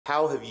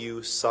How have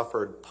you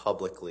suffered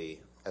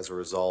publicly as a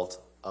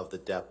result of the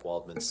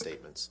Depp-Waldman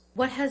statements?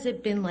 What has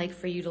it been like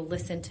for you to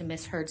listen to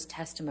Ms. Heard's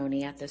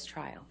testimony at this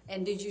trial?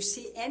 And did you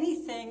see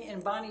anything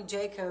in Bonnie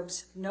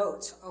Jacobs'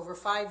 notes over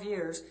 5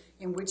 years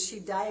in which she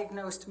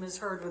diagnosed Ms.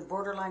 Heard with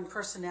borderline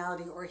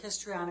personality or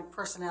histrionic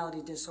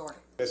personality disorder?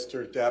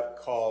 Mr. Depp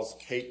calls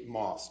Kate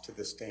Moss to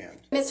the stand.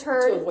 Ms.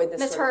 Heard,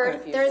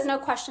 there is no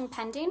question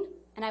pending,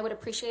 and I would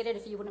appreciate it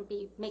if you wouldn't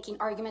be making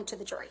argument to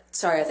the jury.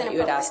 Sorry, I thought you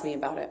had asked me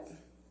about it.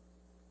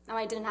 No,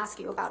 I didn't ask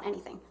you about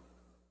anything.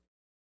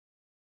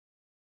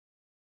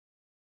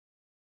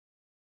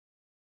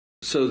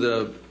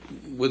 So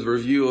with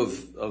review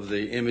of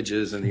the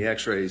images and the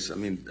x-rays, I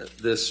mean,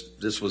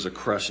 this was a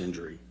crush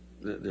injury.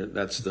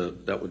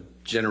 That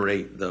would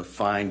generate the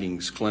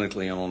findings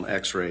clinically on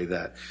x-ray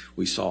that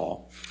we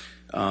saw.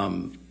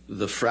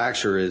 The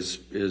fracture is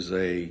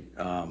a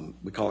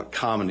we call it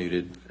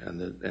comminuted,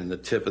 and the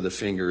tip of the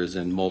finger is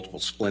in multiple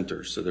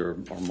splinters, so there are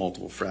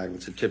multiple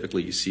fragments, and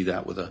typically you see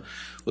that with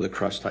a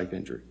crush type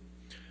injury.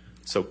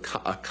 So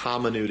a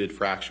comminuted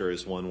fracture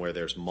is one where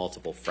there's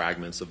multiple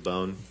fragments of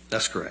bone?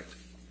 That's correct.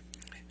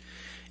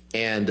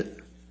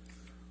 And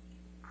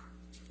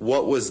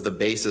what was the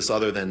basis,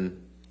 other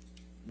than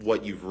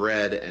what you've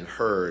read and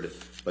heard,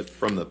 but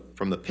from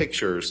the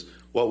pictures,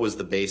 what was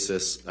the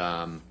basis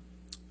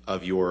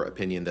of your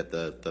opinion that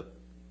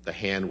the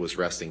hand was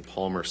resting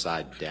palmar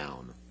side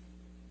down?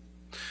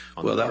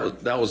 Well,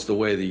 that was the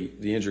way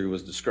the injury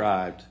was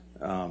described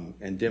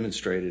and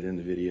demonstrated in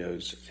the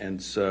videos.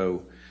 And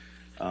so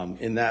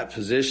in that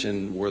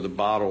position, were the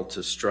bottle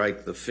to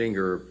strike the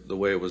finger the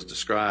way it was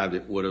described,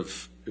 it would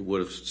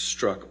have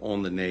struck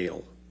on the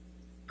nail,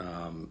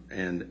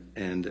 and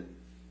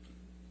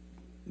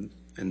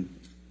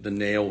the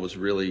nail was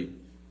really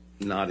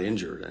not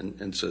injured,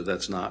 and so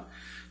that's not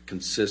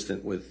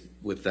consistent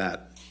with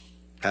that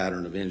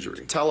pattern of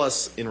injury. Tell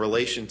us, in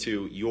relation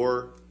to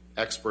your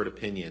expert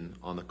opinion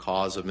on the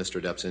cause of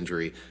Mr. Depp's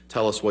injury,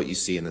 tell us what you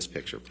see in this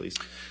picture, please.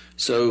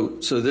 So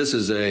this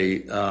is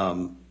it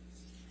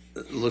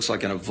looks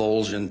like an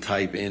avulsion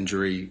type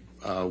injury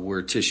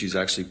where tissue's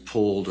actually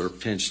pulled or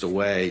pinched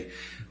away.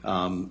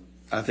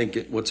 I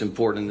think what's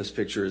important in this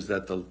picture is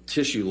that the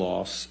tissue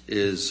loss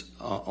is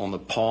on the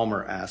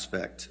palmar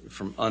aspect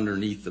from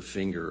underneath the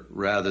finger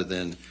rather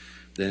than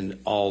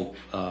all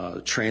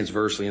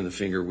transversely in the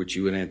finger, which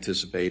you would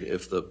anticipate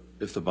if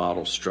the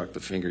bottle struck the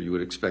finger. You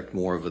would expect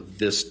more of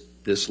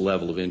this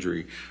level of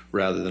injury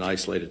rather than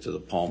isolated to the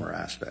palmar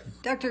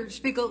aspect. Dr.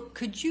 Spiegel,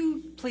 could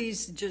you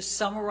please just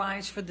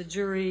summarize for the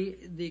jury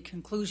the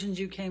conclusions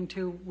you came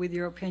to with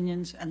your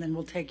opinions, and then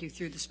we'll take you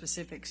through the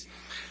specifics.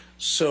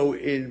 So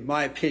in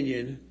my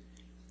opinion,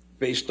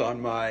 based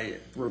on my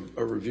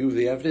review of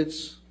the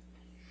evidence,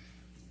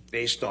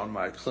 based on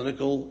my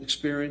clinical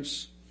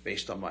experience,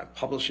 based on my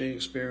publishing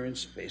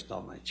experience, based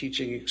on my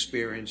teaching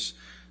experience,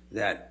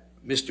 that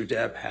Mr.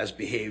 Depp has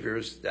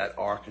behaviors that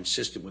are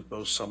consistent with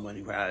both someone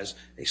who has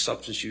a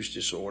substance use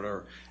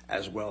disorder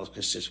as well as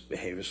consistent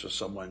behaviors for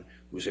someone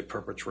who is a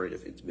perpetrator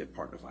of intimate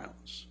partner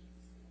violence.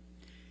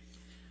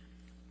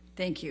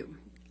 Thank you.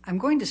 I'm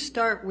going to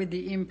start with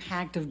the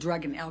impact of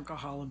drug and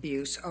alcohol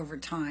abuse over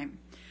time.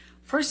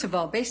 First of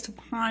all, based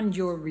upon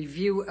your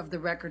review of the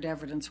record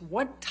evidence,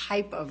 what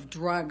type of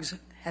drugs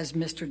has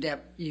Mr.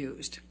 Depp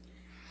used?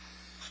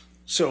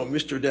 So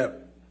Mr.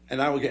 Depp, and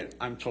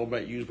I'm talking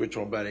about use, we're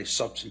talking about a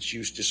substance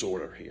use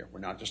disorder here. We're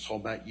not just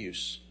talking about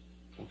use,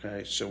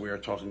 okay? So we are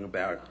talking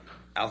about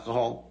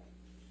alcohol,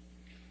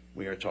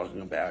 we are talking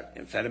about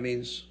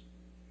amphetamines,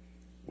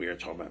 we are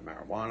talking about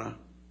marijuana,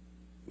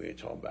 we are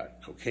talking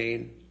about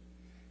cocaine,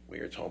 we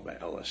are talking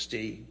about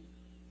LSD,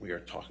 we are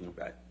talking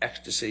about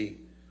ecstasy,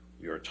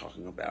 we are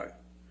talking about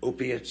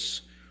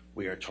opiates,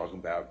 we are talking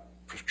about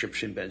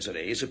prescription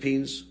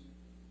benzodiazepines,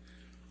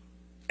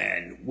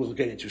 and we'll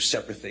get into a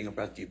separate thing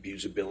about the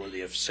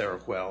abusability of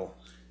Seroquel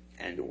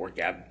and or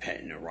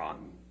gabapentin or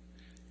Neurontin.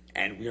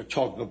 And we are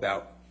talking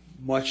about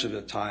much of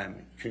the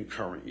time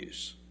concurrent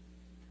use,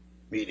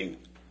 meaning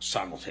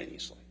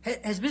simultaneously.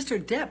 Has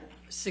Mr. Depp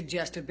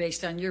suggested,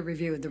 based on your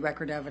review of the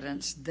record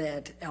evidence,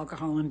 that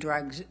alcohol and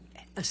drugs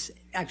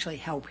actually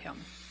help him?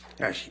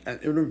 In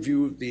a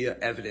review of the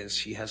evidence,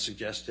 he has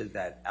suggested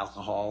that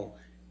alcohol,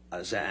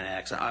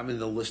 Xanax, I'm in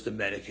the list of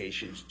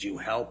medications, do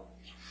help.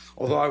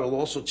 Although I will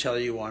also tell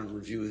you on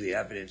review of the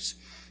evidence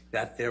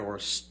that there were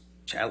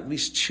at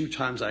least 2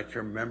 times I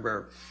can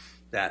remember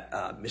that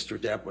Mr.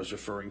 Depp was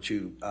referring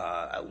to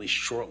at least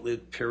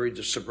short-lived periods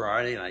of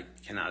sobriety, and I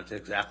cannot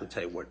exactly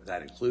tell you what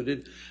that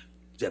included,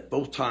 that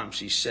both times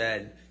he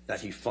said that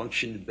he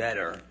functioned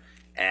better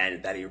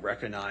and that he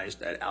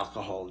recognized that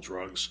alcohol and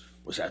drugs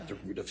was at the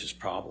root of his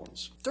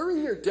problems.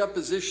 During your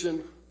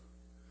deposition,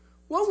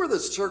 what were the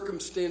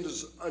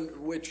circumstances under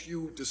which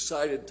you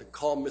decided to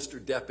call Mr.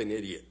 Depp an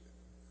idiot?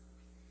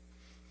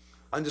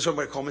 Under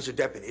somebody call Mr.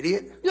 Depp an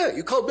idiot? Yeah,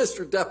 you called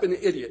Mr. Depp an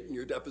idiot in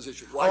your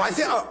deposition. Why?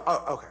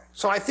 Okay.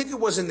 So I think it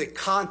was in the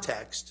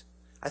context.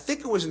 I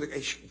think it was in the.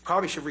 You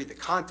probably should read the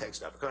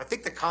context of it, because I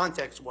think the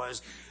context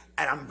was,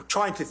 and I'm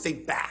trying to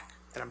think back.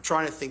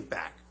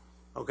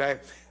 okay?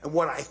 And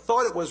what I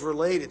thought it was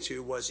related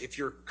to was if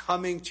you're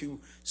coming to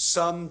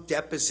some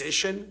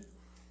deposition,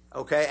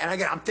 okay? And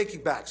again, I'm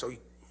thinking back, so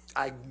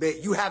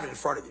you have it in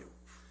front of you.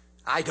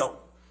 I don't.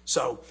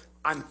 So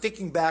I'm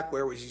thinking back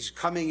where he's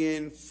coming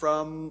in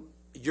from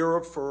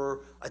Europe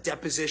for a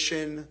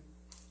deposition,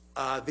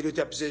 video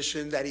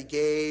deposition that he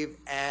gave,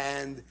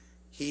 and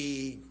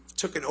he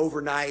took an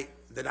overnight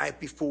the night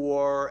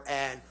before.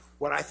 And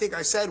what I think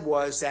I said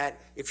was that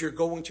if you're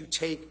going to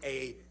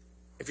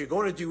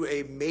do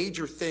a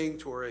major thing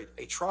to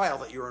a trial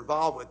that you're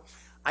involved with,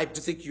 I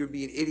think you'd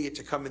be an idiot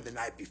to come in the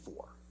night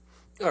before.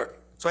 All right.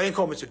 So I didn't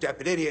call Mr.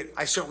 Depp an idiot.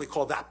 I certainly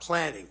called that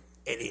planning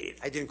an idiot.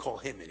 I didn't call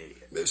him an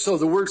idiot. So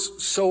the words,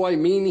 so I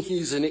mean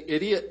he's an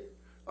idiot,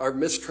 are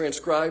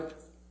mistranscribed?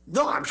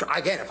 No, I'm sure,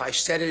 again, if I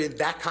said it in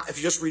that, if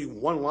you're just reading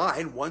one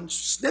line, one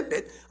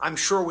snippet, I'm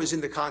sure it was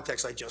in the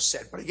context I just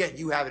said. But again,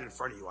 you have it in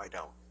front of you, I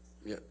don't.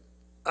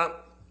 Yeah.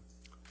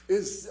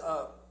 Is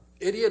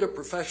idiot a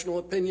professional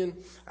opinion?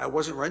 I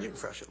wasn't rendering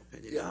professional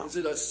opinion, Yeah. no. Is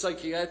it a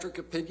psychiatric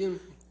opinion?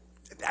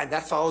 And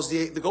that follows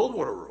the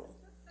Goldwater rule.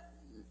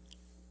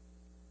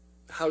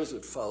 How does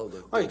it follow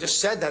the? Oh, you just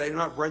said that I'm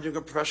not rendering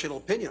a professional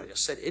opinion. I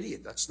just said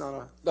idiot. That's not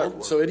a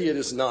Goldwater. So idiot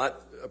is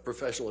not a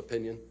professional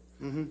opinion?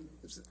 Mm-hmm.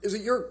 Is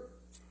it your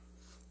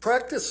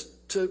practice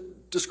to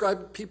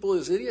describe people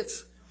as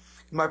idiots?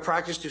 In my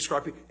practice,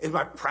 in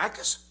my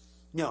practice?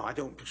 No, I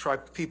don't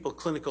describe people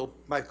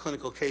my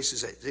clinical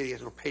cases as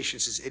idiots or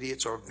patients as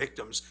idiots or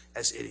victims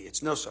as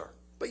idiots. No, sir.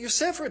 But you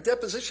sat for a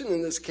deposition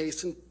in this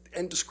case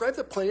and described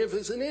the plaintiff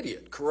as an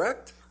idiot,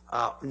 correct?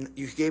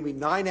 You gave me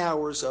 9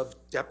 hours of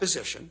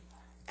deposition,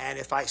 and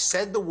if I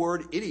said the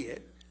word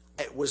idiot,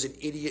 it was an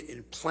idiot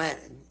in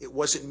planning. It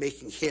wasn't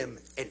making him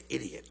an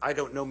idiot. I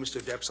don't know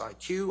Mr. Depp's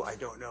IQ. I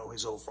don't know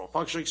his overall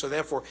functioning. So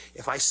therefore,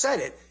 if I said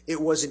it, it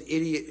was an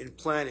idiot in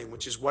planning,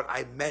 which is what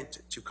I meant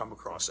to come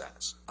across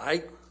as.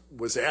 I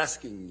was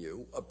asking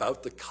you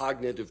about the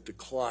cognitive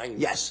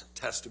decline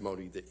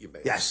testimony that you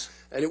made. Yes.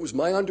 And it was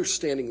my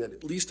understanding that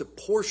at least a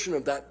portion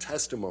of that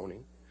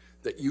testimony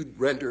that you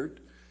rendered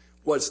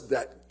was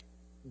that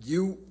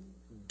you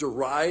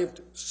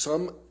derived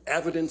some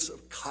evidence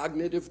of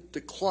cognitive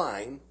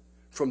decline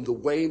from the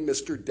way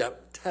Mr. Depp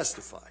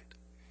testified.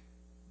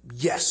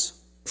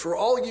 Yes. For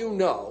all you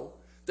know,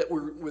 that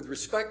with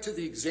respect to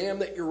the exam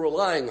that you're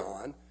relying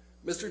on,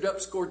 Mr. Depp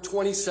scored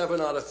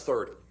 27 out of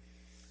 30.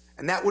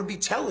 And that would be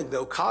telling,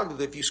 though,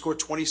 cognitive. If you score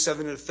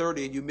 27 out of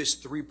 30 and you miss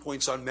 3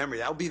 points on memory,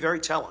 that would be very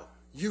telling.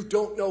 You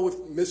don't know if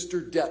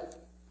Mr. Depp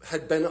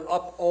had been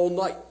up all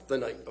night the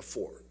night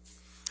before.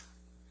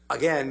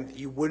 Again,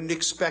 you wouldn't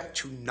expect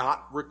to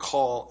not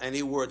recall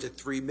any words at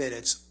 3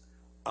 minutes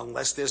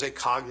unless there's a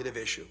cognitive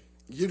issue.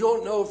 You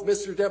don't know if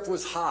Mr. Depp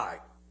was high.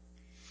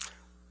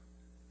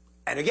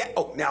 And again,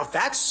 now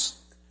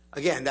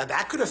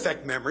that could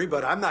affect memory,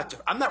 but I'm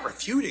not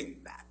refuting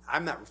that.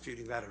 I'm not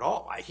refuting that at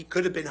all. He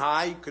could have been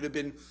high, he could have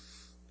been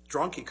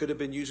drunk, he could have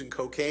been using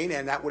cocaine,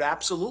 and that would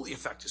absolutely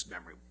affect his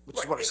memory, which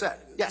is what I said.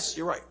 Yes,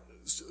 you're right.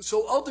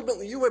 So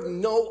ultimately, you have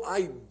no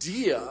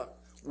idea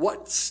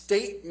what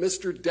state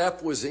Mr.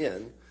 Depp was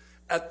in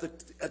at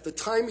the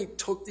time he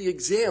took the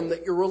exam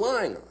that you're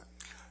relying on.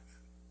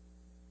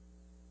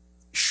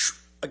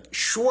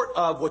 Short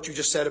of what you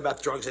just said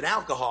about drugs and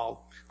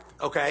alcohol,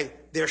 okay,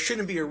 there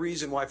shouldn't be a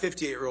reason why a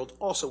 58-year-old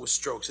also with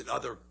strokes and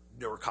other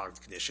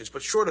neurocognitive conditions,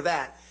 but short of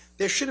that,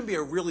 there shouldn't be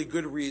a really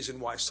good reason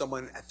why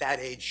someone at that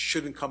age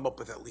shouldn't come up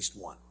with at least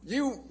one.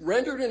 You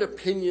rendered an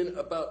opinion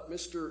about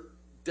Mr.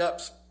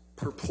 Depp's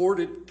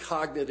purported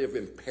cognitive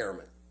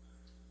impairment.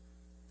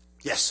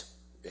 Yes.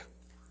 Yeah.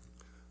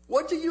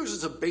 What do you use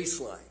as a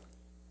baseline?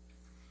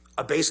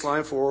 A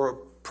baseline for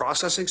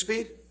processing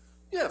speed?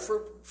 Yeah,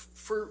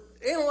 for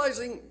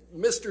analyzing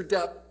Mr.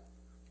 Depp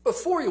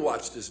before you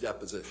watched his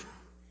deposition.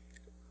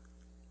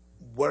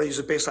 What do I use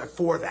a baseline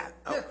for that?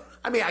 Yeah.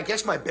 I mean, I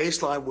guess my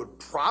baseline would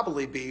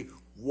probably be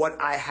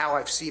how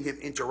I've seen him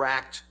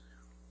interact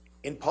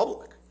in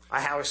public.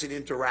 How I've seen him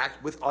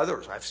interact with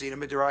others. I've seen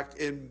him interact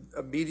in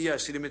media.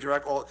 I've seen him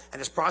interact and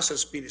his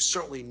process speed is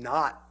certainly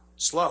not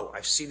slow.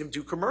 I've seen him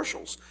do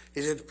commercials.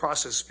 His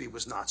process speed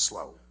was not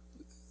slow.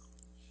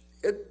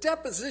 At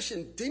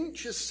deposition,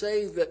 didn't you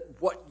say that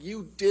what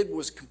you did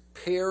was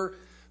compare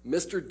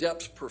Mr.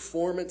 Depp's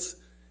performance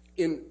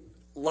in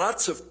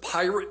lots of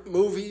pirate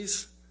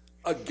movies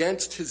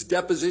against his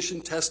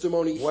deposition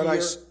testimony here?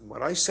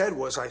 What I said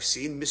was I've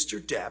seen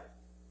Mr. Depp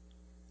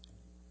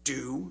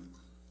do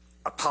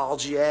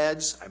apology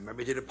ads. I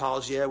remember he did an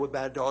apology ad with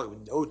Bad Dog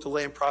with no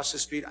delay in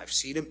process speed. I've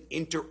seen him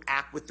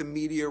interact with the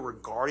media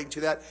regarding to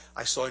that.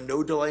 I saw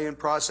no delay in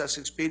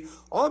processing speed.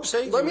 All I'm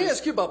saying Let me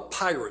ask you about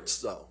pirates,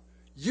 though.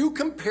 You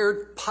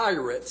compared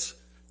pirates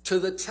to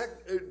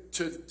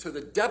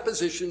the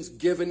depositions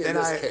given in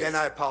this case. Then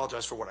I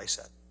apologize for what I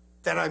said.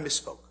 Then I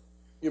misspoke.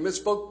 You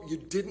misspoke? You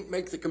didn't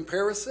make the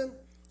comparison?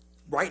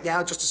 Right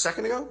now, just a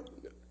second ago?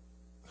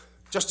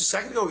 Just a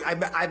second ago,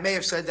 I may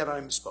have said that I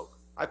misspoke.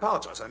 I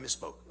apologize, I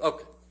misspoke.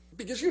 Okay.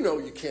 Because you know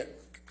you can't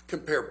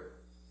compare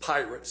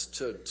pirates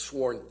to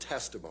sworn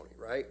testimony,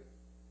 right?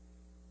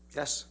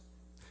 Yes.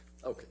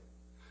 Okay.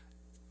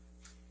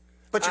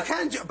 But you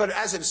can, but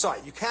as an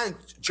aside, you can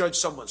judge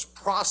someone's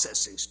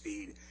processing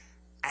speed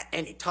at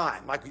any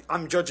time. Like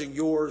I'm judging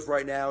yours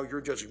right now,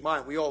 you're judging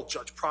mine. We all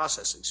judge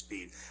processing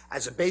speed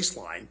as a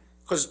baseline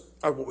because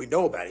of what we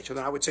know about each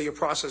other. I would say your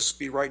processing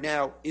speed right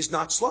now is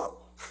not slow.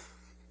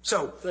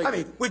 So, I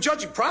mean, we're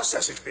judging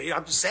processing speed.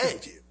 I'm just saying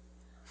to you.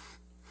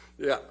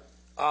 Yeah.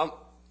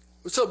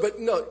 But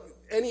no,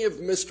 any of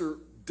Mr.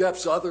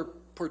 Depp's other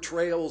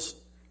portrayals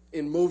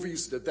in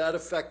movies, did that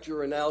affect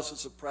your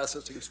analysis of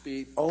processing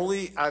speed?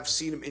 Only I've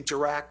seen him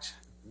interact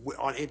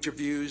on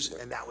interviews,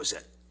 and that was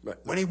it. Right.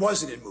 When he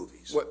wasn't in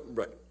movies.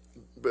 Right.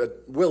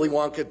 But Willy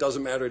Wonka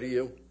doesn't matter to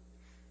you?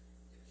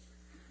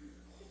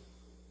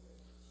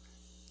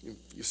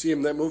 You see him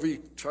in that movie,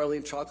 Charlie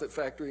and Chocolate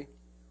Factory?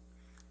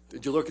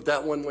 Did you look at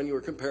that one when you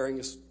were comparing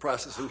his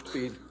processing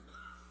speed?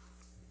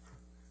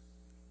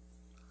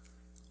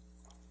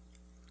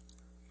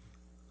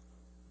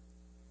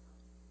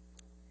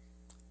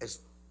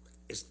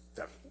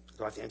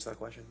 Do I have to answer that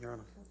question, Your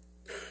Honor?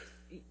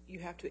 You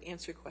have to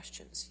answer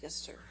questions. Yes,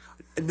 sir.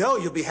 No,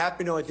 you'll be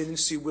happy to know I didn't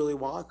see Willy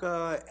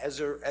Wonka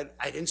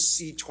I didn't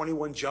see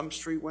 21 Jump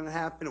Street when it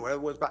happened or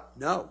whatever it was about.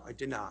 No, I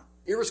did not.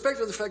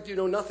 Irrespective of the fact you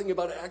know nothing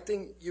about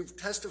acting, you've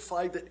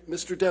testified that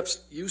Mr.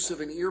 Depp's use of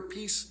an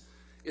earpiece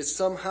is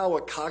somehow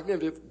a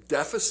cognitive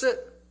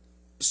deficit?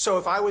 So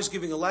if I was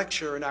giving a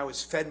lecture and I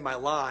was fed my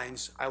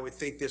lines, I would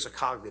think there's a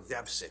cognitive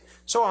deficit.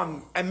 So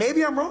and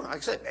maybe I'm wrong. Like I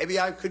said, maybe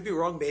I could be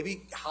wrong.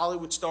 Maybe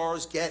Hollywood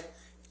stars get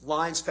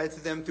lines fed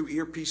to them through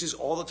earpieces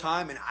all the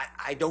time, and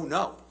I don't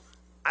know.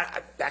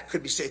 That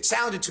could be said. It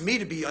sounded to me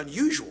to be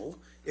unusual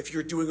if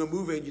you're doing a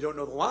movie and you don't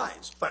know the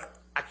lines. But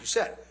like you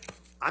said,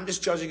 I'm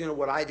just judging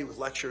what I do with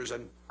lectures,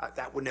 and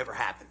that would never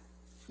happen.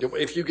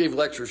 If you gave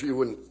lectures, you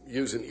wouldn't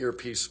use an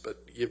earpiece,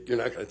 but you're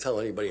not going to tell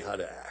anybody how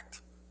to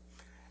act.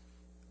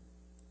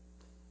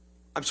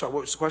 I'm sorry,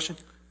 what was the question?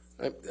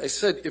 I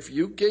said if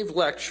you gave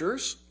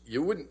lectures,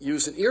 you wouldn't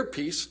use an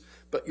earpiece,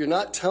 but you're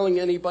not telling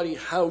anybody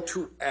how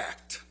to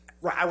act.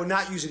 Right, I would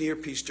not use an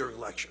earpiece during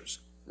lectures.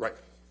 Right.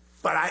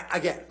 But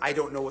I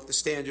don't know what the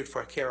standard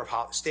for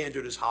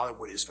standard as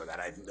Hollywood is for that.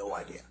 I have no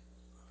idea.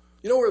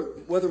 You know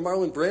whether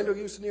Marlon Brando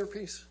used an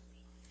earpiece?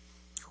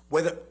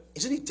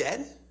 Isn't he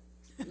dead?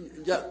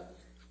 Yeah.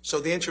 So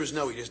the answer is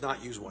no, he does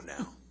not use one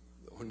now.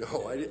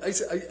 No,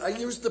 I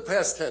used the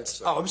past tense.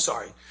 Sir. Oh, I'm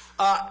sorry.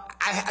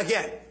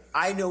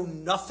 I know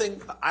nothing.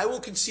 I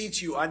will concede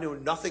to you, I know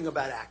nothing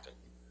about acting.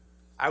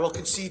 I will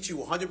concede to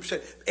you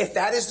 100%. If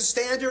that is the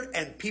standard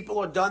and people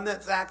are done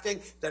that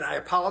acting, then I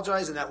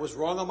apologize and that was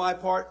wrong on my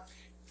part.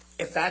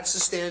 If that's the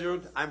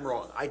standard, I'm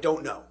wrong. I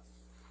don't know.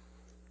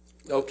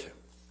 Okay.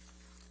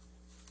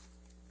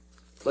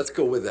 Let's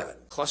go with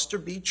that. Cluster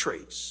B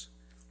traits,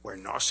 where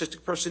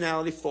narcissistic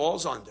personality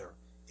falls under,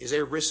 is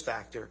a risk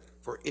factor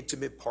for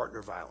intimate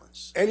partner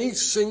violence. Any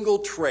single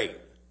trait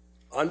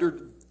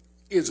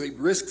is a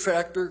risk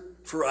factor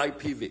for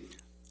IPV.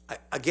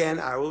 Again,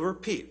 I will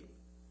repeat.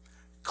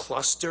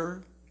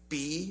 Cluster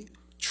B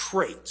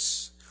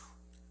traits.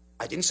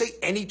 I didn't say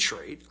any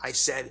trait. I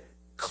said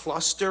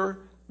cluster.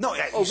 No,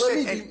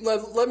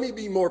 let me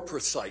be more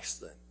precise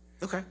then.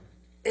 Okay.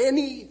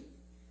 Any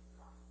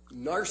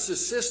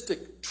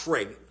narcissistic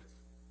trait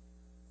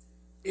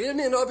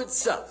in and of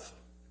itself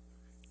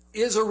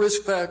is a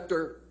risk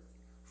factor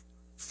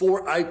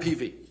for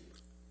IPV.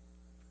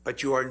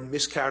 But you are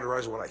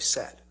mischaracterizing what I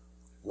said.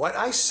 What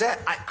I said,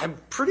 I'm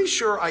pretty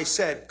sure I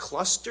said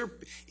cluster.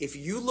 If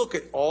you look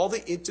at all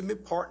the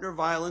intimate partner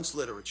violence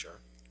literature,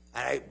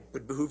 and I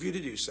would behoove you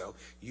to do so,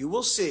 you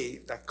will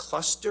see that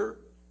cluster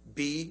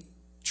B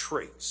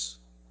traits.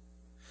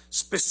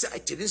 I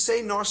didn't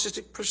say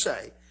narcissistic per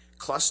se.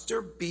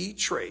 Cluster B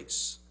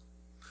traits,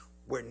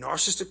 where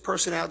narcissistic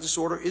personality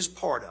disorder is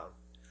part of,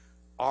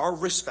 are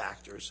risk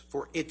factors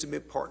for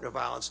intimate partner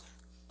violence,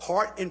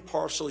 part and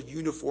parcel,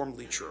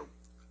 uniformly true.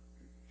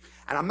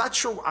 And I'm not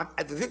sure,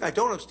 the thing I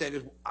don't understand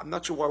is I'm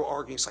not sure why we're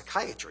arguing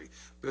psychiatry,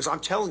 because I'm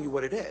telling you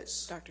what it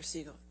is. Dr.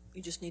 Spiegel,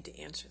 you just need to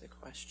answer the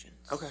questions.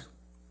 Okay.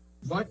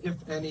 What, if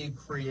any,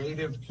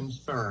 creative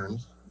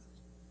concerns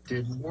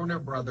did Warner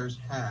Brothers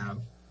have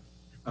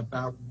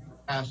about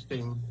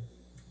casting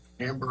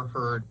Amber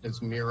Heard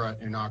as Mira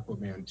in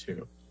Aquaman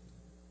 2?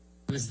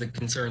 It was the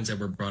concerns that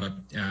were brought up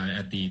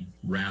at the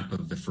wrap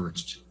of the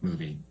first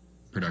movie,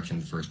 production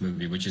of the first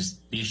movie, which is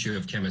the issue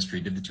of chemistry.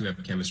 Did the two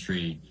have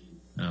chemistry?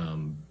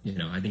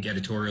 I think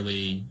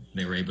editorially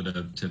they were able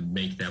to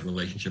make that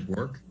relationship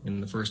work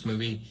in the first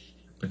movie,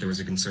 but there was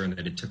a concern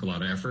that it took a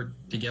lot of effort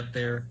to get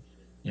there.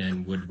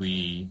 And would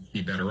we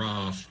be better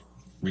off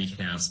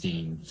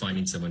recasting,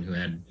 finding someone who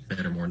had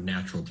better, more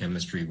natural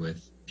chemistry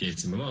with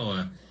Jason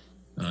Momoa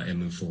and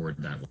move forward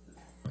that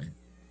way?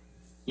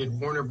 Did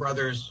Warner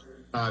Brothers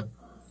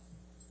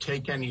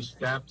take any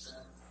steps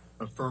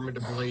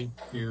affirmatively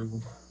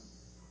to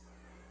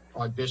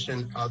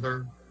audition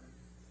other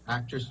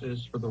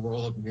actresses for the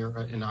role of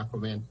Mira in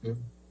Aquaman 2?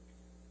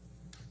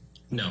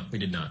 No, we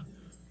did not.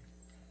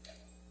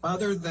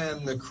 Other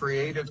than the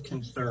creative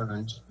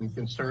concerns and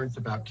concerns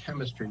about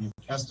chemistry you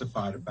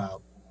testified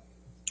about,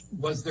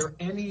 was there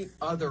any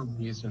other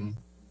reason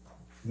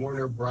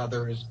Warner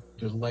Brothers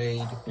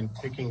delayed in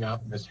picking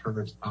up Ms.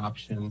 Heard's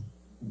option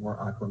for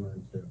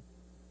Aquaman 2?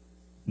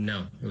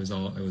 No, it was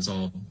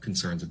all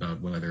concerns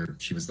about whether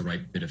she was the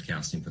right bit of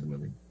casting for the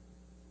movie.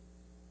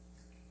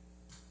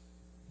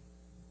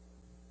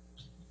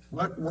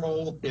 What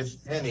role, if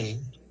any,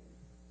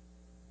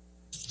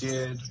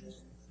 did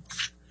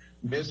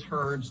Ms.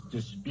 Heard's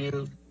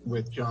dispute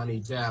with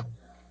Johnny Depp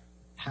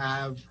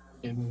have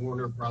in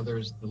Warner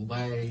Brothers'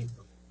 delay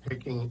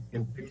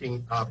in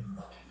picking up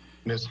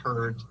Ms.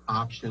 Heard's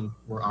option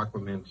for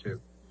Aquaman 2?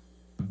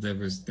 There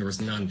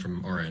was none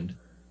from our end.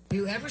 Have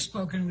you ever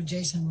spoken with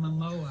Jason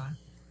Momoa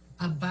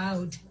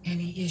about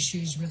any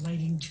issues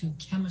relating to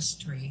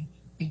chemistry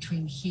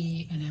between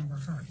he and Amber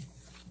Heard?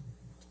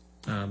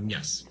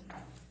 Yes.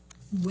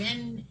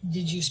 When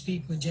did you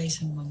speak with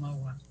Jason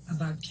Momoa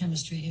about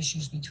chemistry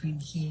issues between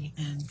he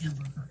and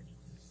Amber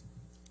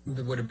Heard?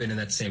 It would have been in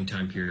that same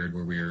time period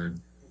where we were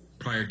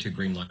prior to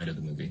green light of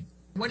the movie.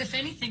 What, if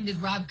anything,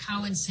 did Rob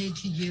Cowan say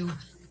to you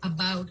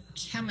about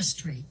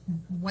chemistry?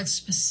 What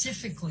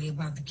specifically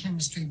about the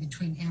chemistry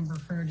between Amber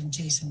Heard and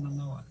Jason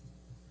Momoa?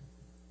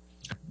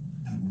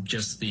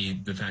 Just the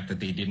fact that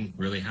they didn't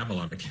really have a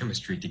lot of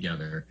chemistry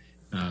together.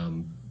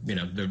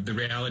 The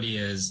reality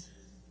is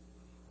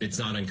it's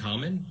not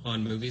uncommon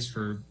on movies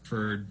for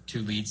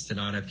two leads to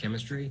not have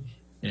chemistry,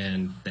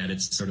 and that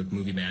it's sort of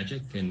movie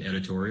magic and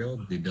editorial,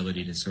 the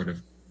ability to sort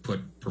of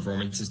put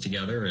performances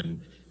together,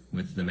 and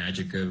with the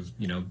magic of,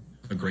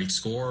 a great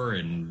score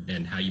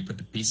and how you put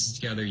the pieces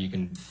together, you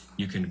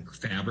can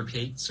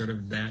fabricate sort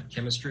of that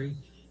chemistry.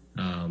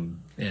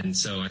 And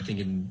so I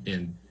think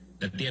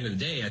at the end of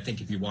the day, I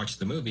think if you watch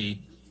the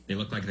movie, they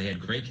look like they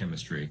had great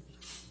chemistry.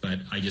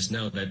 But I just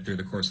know that through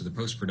the course of the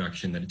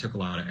post-production that it took a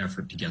lot of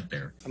effort to get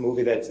there. A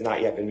movie that's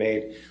not yet been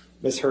made.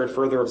 Ms. Heard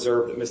further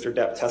observed that Mr.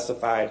 Depp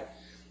testified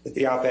that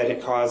the op-ed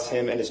had caused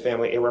him and his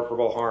family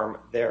irreparable harm,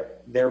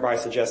 thereby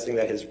suggesting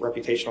that his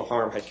reputational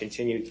harm had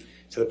continued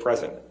to the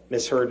present.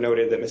 Ms. Heard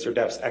noted that Mr.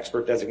 Depp's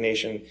expert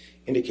designation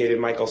indicated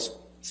Michael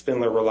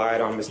Spindler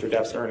relied on Mr.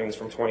 Depp's earnings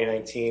from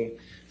 2019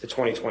 to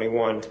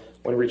 2021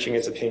 when reaching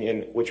his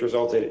opinion, which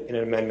resulted in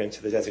an amendment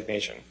to the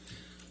designation.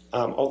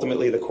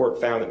 Ultimately, the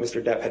court found that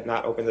Mr. Depp had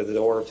not opened the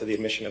door to the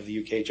admission of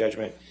the UK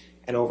judgment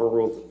and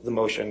overruled the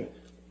motion,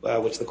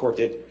 which the court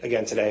did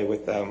again today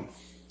with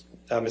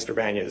Mr.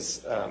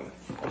 Banya's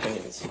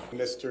opinions.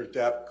 Mr.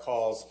 Depp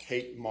calls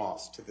Kate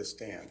Moss to the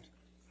stand.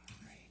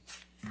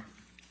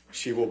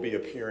 She will be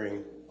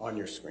appearing on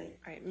your screen.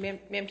 All right,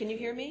 ma'am, can you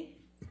hear me?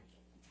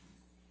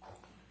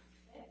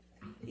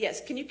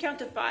 Yes, can you count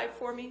to 5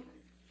 for me?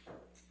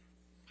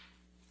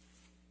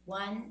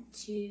 1,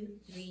 2,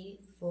 3,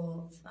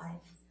 4, 5.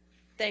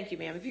 Thank you,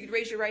 ma'am. If you could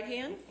raise your right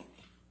hand.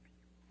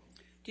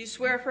 Do you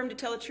swear or affirm to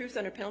tell the truth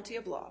under penalty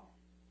of law?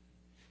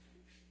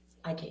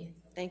 I do.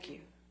 Thank you.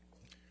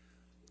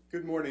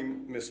 Good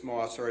morning, Ms.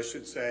 Moss, or I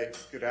should say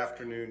good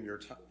afternoon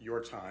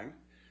your time.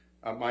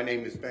 My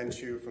name is Ben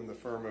Chew from the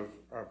firm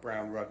of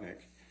Brown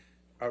Rudnick.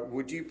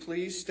 Would you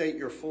please state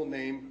your full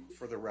name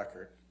for the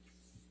record?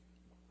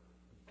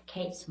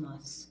 Kate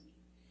Moss.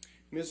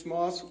 Ms.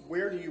 Moss,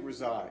 where do you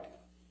reside?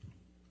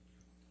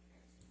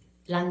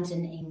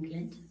 London,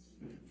 England.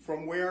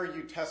 From where are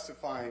you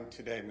testifying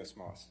today, Ms.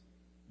 Moss?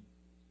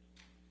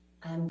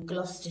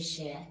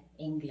 Gloucestershire,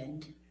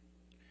 England.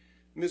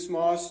 Ms.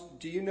 Moss,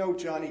 do you know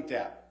Johnny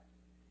Depp?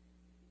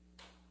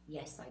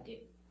 Yes, I do.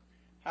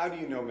 How do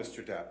you know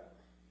Mr. Depp?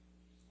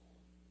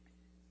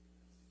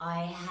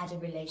 I had a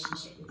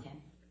relationship with him.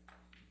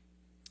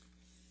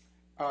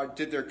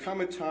 Did there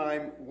come a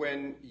time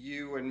when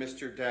you and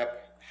Mr. Depp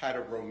had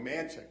a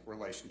romantic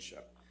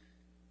relationship?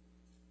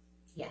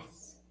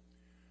 Yes.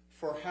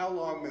 For how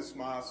long, Ms.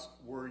 Moss,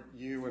 were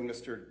you and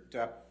Mr.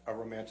 Depp a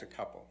romantic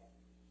couple?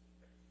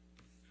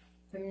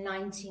 From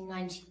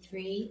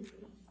 1993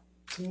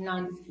 to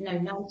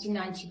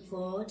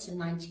 1994 to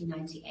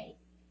 1998.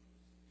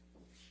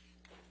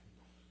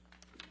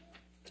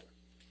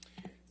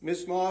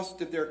 Ms. Moss,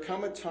 did there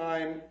come a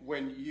time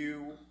when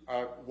you,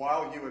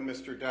 while you and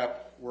Mr. Depp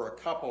were a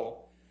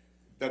couple,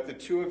 that the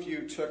two of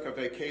you took a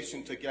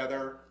vacation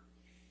together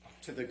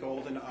to the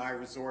Golden Eye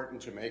Resort in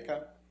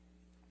Jamaica?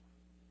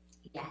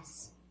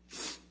 Yes.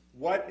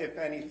 What, if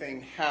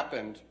anything,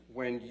 happened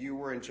when you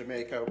were in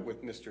Jamaica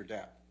with Mr.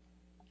 Depp?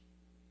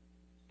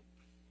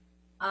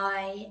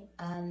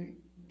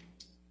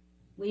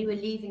 We were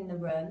leaving the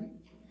room,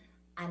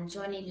 and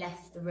Johnny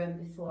left the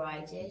room before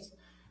I did,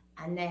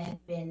 and there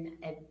had been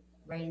a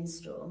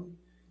rainstorm,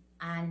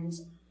 and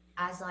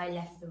as I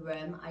left the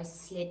room, I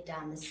slid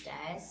down the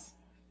stairs,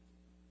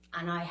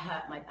 and I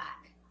hurt my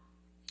back.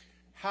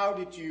 How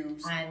did you...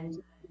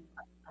 And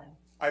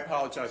I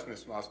apologize,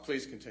 Ms. Moss.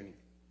 Please continue.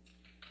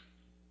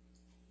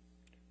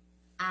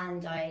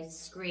 And I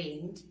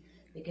screamed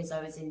because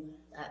I was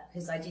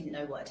because I didn't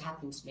know what had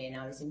happened to me, and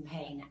I was in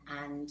pain,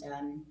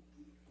 and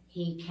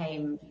he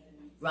came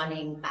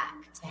running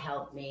back to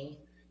help me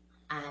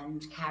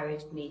and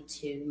carried me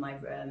to my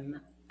room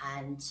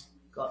and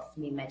got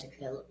me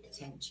medical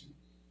attention.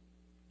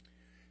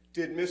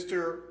 Did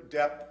Mr.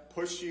 Depp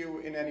push you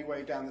in any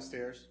way down the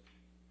stairs?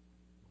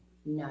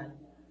 No.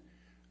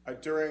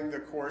 During the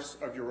course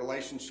of your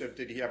relationship,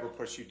 did he ever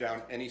push you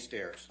down any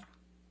stairs?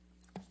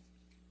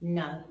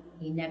 No,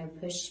 he never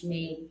pushed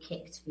me,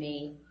 kicked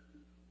me,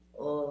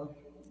 or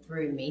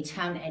threw me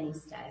down any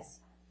stairs.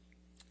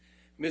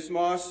 Ms.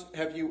 Moss,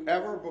 have you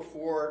ever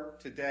before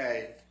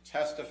today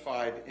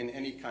testified in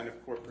any kind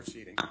of court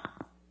proceeding?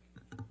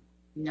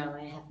 No,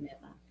 I have never.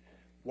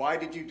 Why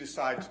did you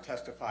decide to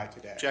testify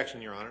today?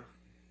 Objection, Your Honor.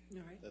 All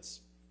right.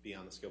 That's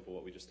beyond the scope of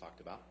what we just talked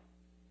about.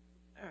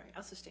 All right,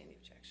 I'll sustain the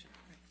objection.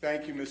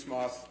 Thank you, Ms.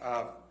 Moss.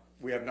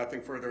 We have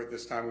nothing further at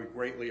this time. We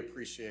greatly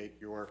appreciate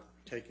your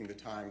taking the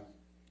time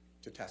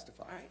to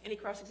testify. All right, any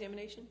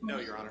cross-examination? No,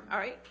 Your Honor. All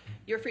right,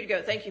 you're free to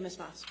go. Thank you, Ms.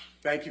 Moss.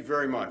 Thank you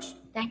very much.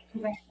 Thank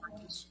you very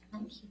much.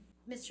 Thank you.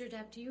 Mr.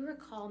 Depp, do you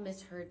recall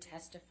Ms. Heard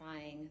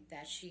testifying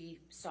that she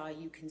saw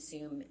you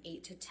consume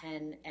 8 to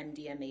 10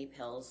 MDMA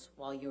pills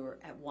while you were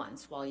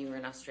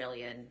in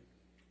Australia in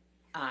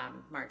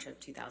March of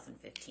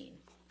 2015?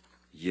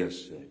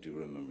 Yes, I do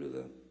remember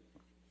that.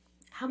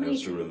 How I many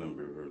also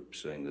remember her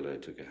saying that I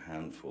took a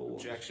handful.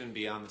 Objection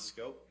beyond the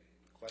scope.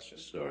 Question.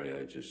 Sorry,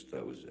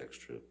 that was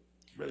extra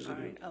residue. All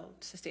right, I'll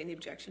sustain the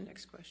objection.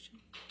 Next question.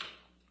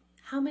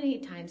 How many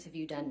times have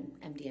you done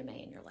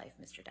MDMA in your life,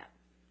 Mr. Depp?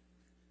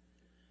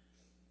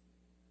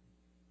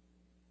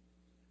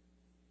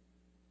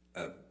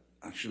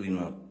 Actually,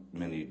 not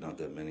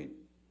that many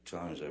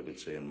times. I would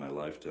say in my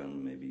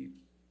lifetime, maybe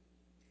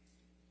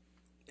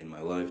in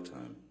my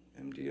lifetime,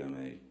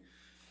 MDMA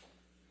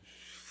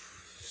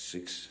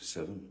 6,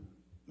 7,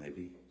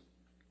 maybe.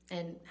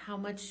 And how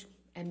much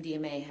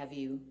MDMA have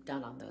you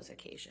done on those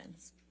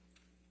occasions?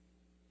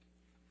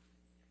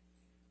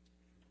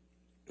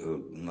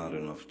 Not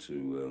enough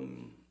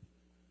to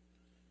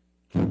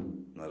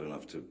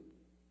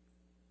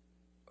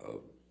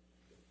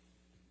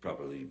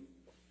properly.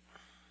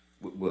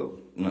 Well,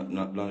 not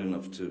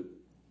enough to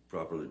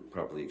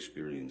properly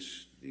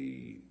experience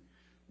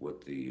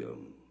what the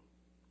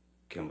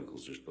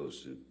chemicals are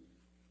supposed to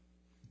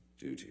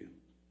do to you.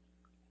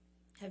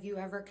 Have you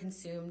ever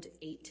consumed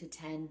 8 to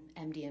 10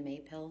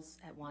 MDMA pills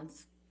at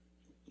once?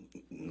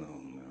 No,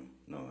 ma'am.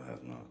 No, I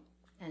have not.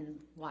 And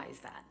why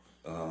is that?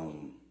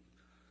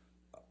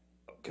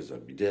 Because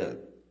I'd be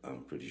dead.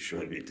 I'm pretty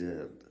sure I'd be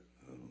dead.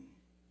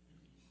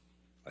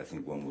 I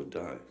think one would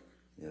die,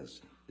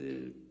 yes,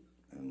 and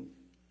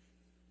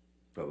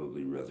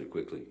probably rather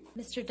quickly.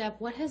 Mr. Depp,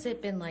 what has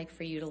it been like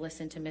for you to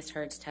listen to Ms.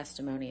 Heard's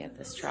testimony at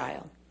this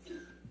trial?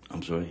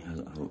 I'm sorry?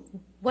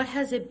 What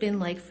has it been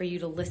like for you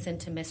to listen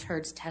to Ms.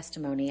 Heard's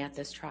testimony at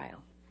this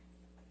trial?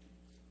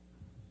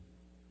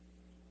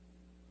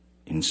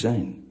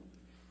 Insane.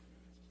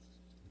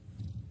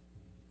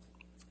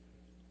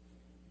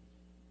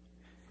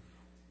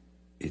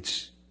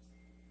 It's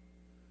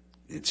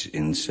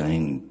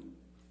insane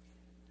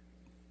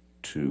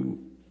to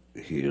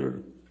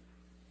hear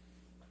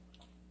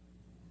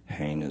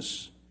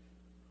heinous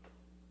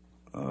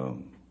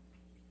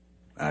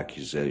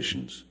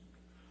accusations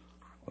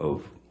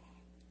of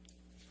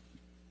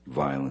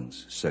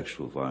violence,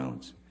 sexual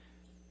violence,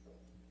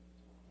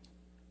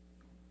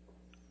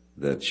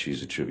 that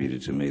she's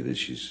attributed to me, that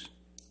she's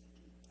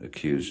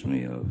accused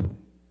me of.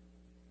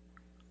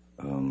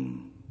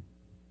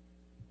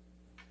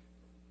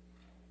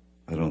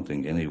 I don't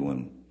think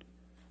anyone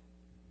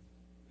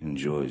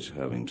enjoys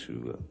having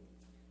to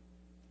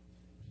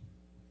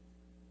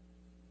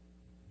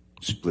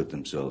split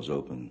themselves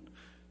open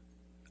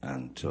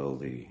and tell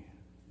the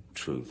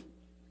truth.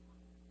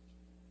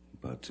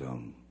 But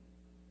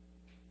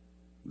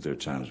there are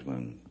times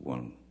when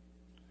one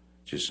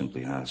just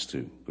simply has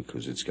to,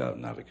 because it's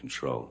gotten out of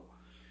control.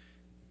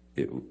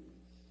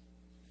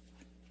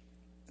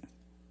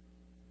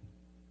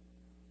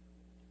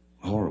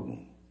 Horrible.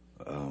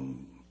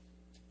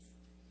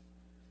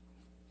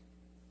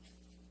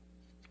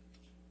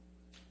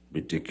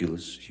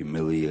 Ridiculous,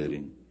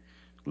 humiliating,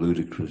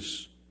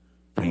 ludicrous,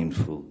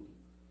 painful,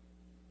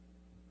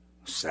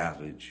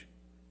 savage,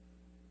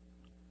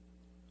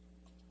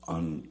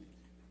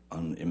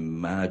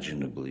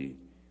 unimaginably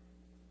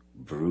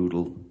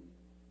brutal,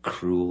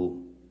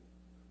 cruel,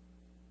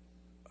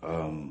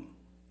 and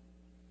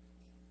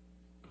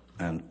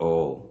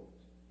all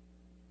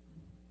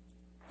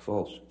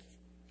false.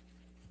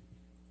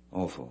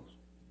 All false.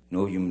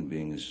 No human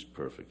being is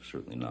perfect,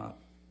 certainly not.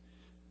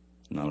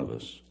 None of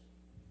us.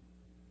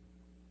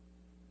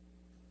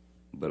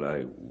 But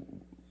I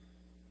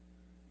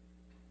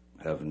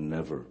have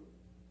never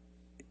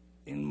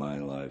in my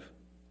life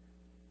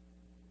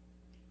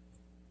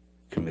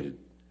committed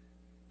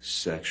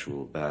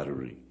sexual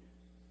battery,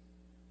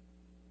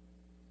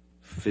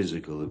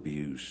 physical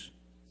abuse,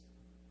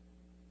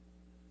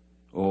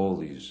 all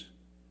these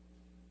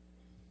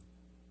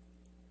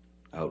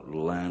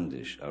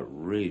outlandish,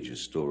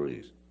 outrageous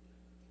stories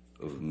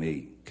of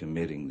me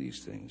committing these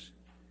things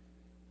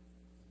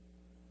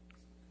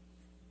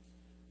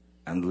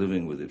and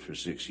living with it for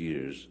 6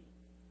 years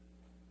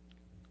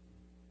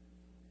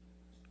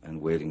and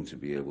waiting to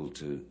be able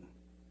to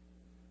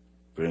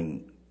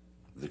bring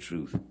the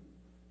truth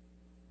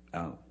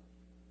out.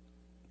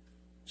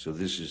 So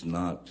this is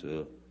not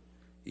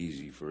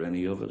easy for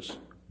any of us.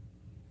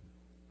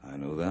 I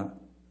know that.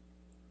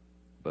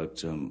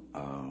 But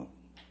no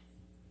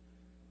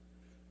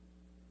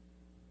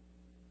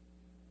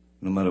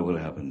matter what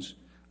happens,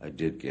 I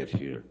did get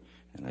here,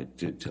 and I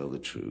did tell the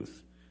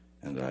truth,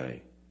 and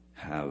I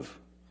have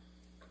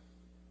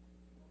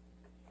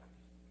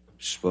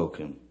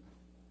spoken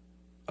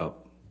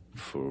up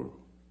for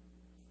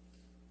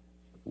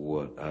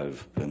what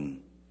I've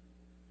been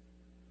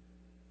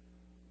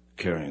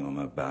carrying on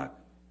my back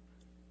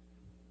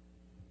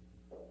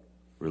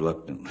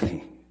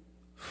reluctantly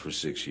for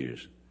 6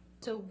 years.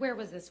 So where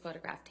was this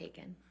photograph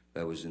taken?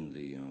 That was in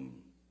the,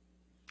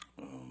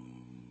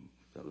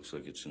 that looks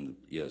like it's in the,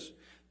 yes,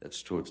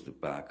 that's towards the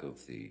back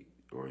of the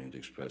Orient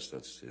Express.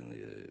 That's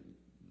in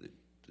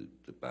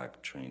the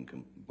back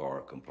train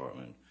bar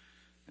compartment.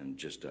 And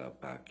just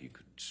out back, you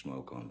could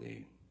smoke on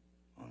the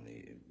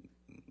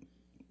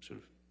sort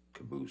of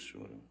caboose or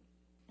whatever.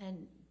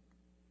 And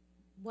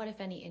what,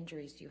 if any,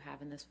 injuries do you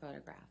have in this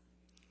photograph?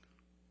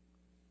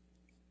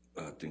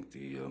 I think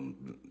the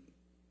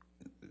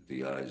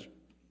eye's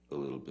a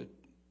little bit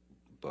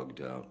bugged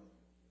out,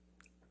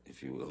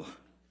 if you will.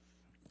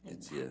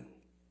 It's, yeah.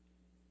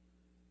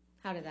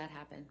 How did that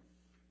happen?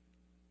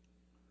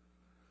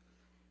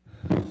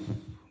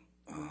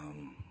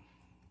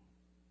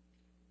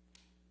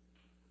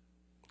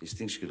 These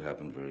things could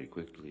happen very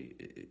quickly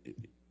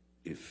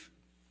if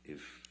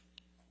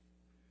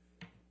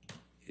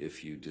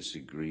you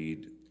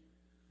disagreed.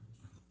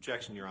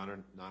 Objection, Your Honor,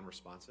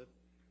 non-responsive.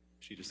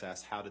 She just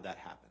asked, how did that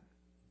happen?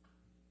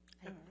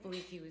 I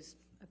believe he was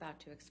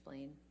about to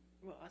explain.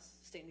 Well, I'll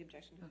state the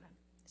objection. Okay.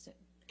 So,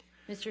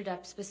 Mr.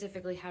 Depp,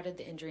 specifically, how did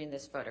the injury in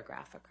this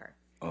photograph occur?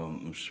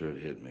 I'm sure it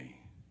hit me.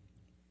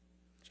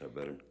 Is that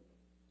better?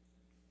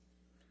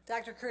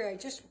 Dr. Curry, I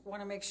just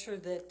want to make sure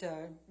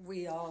that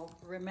we all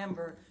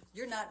remember,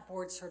 you're not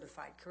board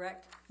certified,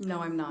 correct?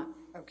 No, I'm not.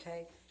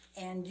 Okay.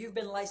 And you've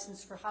been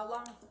licensed for how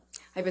long?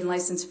 I've been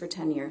licensed for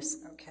 10 years.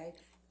 Okay.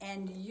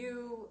 And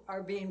you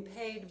are being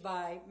paid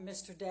by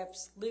Mr.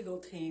 Depp's legal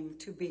team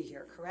to be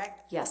here,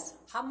 correct? Yes.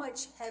 How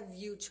much have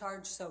you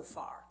charged so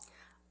far?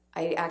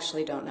 I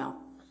actually don't know.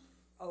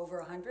 Over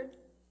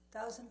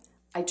 100,000?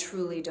 I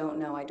truly don't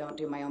know. I don't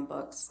do my own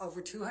books.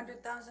 Over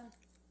 200,000?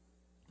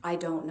 I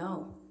don't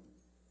know.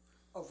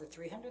 Over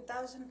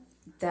 300,000?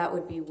 That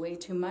would be way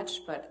too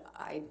much, but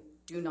I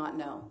do not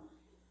know.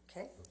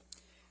 Okay.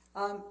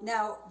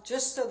 Now,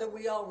 just so that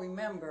we all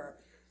remember,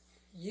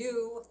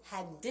 you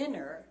had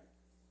dinner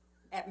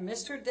at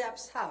Mr.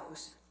 Depp's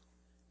house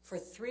for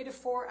 3 to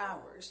 4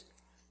 hours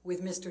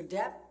with Mr.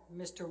 Depp,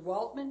 Mr.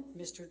 Waldman,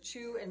 Mr.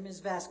 Chew, and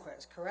Ms.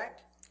 Vasquez,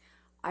 correct?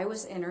 I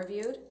was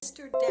interviewed.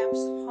 Mr.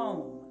 Depp's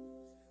home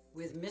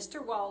with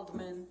Mr.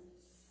 Waldman,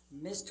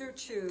 Mr.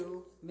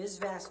 Chew, Ms.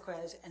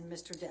 Vasquez, and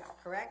Mr. Depp,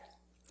 correct?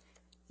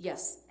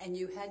 Yes. And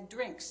you had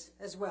drinks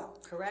as well,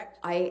 correct?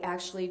 I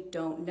actually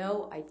don't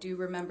know. I do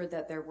remember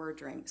that there were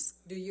drinks.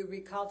 Do you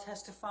recall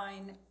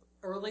testifying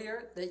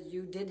earlier that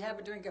you did have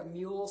a drink, a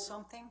mule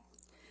something?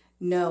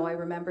 No, I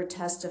remember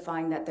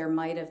testifying that there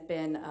might have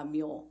been a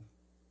mule.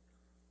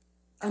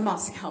 A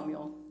Moscow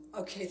mule.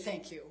 Okay,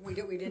 thank you. We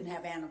didn't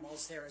have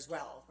animals there as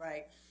well,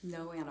 right?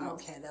 No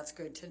animals. Okay, that's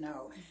good to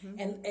know.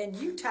 And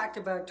you talked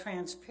about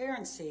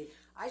transparency.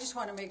 I just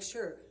want to make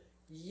sure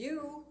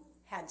you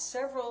had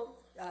several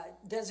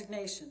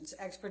designations,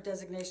 expert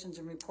designations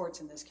and reports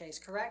in this case,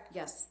 correct?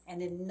 Yes.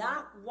 And in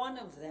not one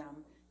of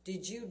them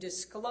did you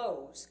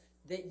disclose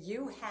that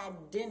you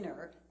had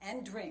dinner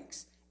and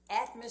drinks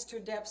at Mr.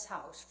 Depp's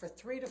house for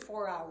 3 to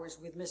 4 hours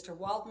with Mr.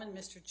 Waldman,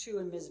 Mr. Chew,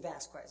 and Ms.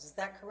 Vasquez. Is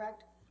that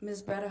correct?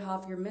 Ms.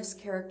 Brederhoft, you're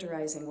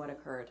mischaracterizing what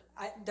occurred.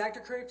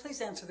 Dr. Curry,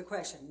 please answer the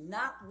question.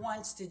 Not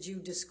once did you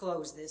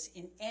disclose this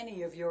in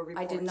any of your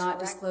reports, I did not correct?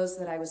 disclose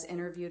that I was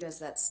interviewed as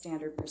that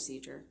standard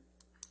procedure.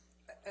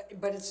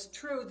 But it's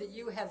true that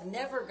you have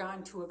never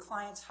gone to a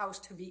client's house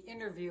to be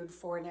interviewed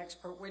for an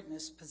expert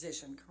witness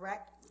position,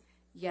 correct?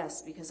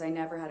 Yes, because I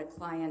never had a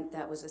client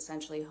that was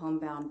essentially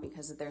homebound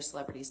because of their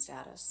celebrity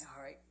status.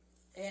 All right.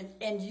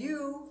 And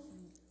you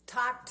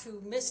talked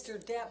to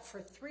Mr. Depp for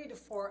 3 to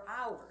 4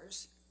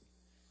 hours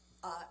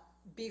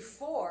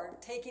before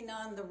taking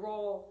on the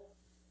role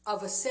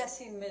of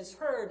assessing Ms.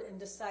 Heard and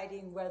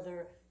deciding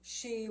whether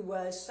she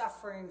was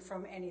suffering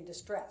from any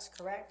distress,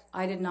 correct?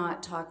 I did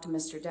not talk to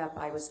Mr. Depp.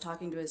 I was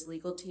talking to his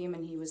legal team,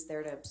 and he was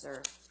there to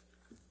observe.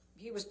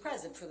 He was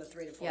present for the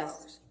 3 to 4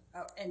 Yes.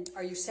 hours. And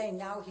are you saying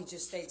now he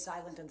just stayed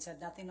silent and said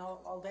nothing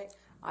all day?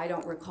 I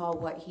don't recall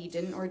what he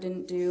didn't or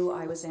didn't do.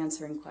 I was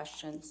answering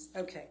questions.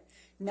 Okay.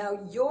 Now,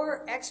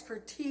 your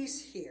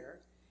expertise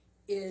here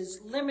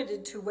is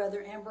limited to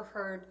whether Amber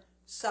Heard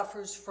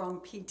suffers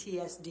from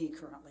PTSD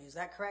currently. Is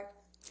that correct?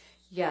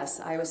 Yes,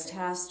 I was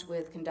tasked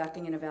with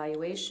conducting an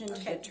evaluation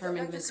to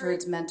determine Dr. Ms. Curry,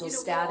 Heard's mental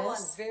We're all on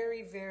status.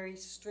 very, very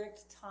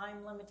strict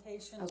time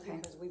limitations Okay.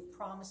 because we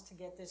promised to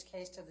get this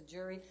case to the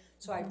jury.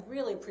 So I'd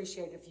really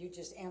appreciate if you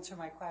just answer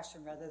my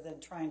question rather than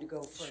trying to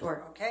go further.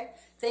 Sure. Okay?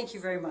 Thank you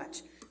very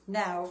much.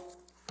 Now,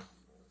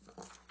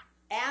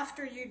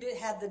 after you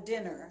had the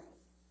dinner,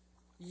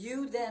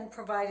 You then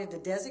provided a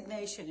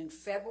designation in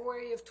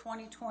February of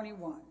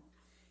 2021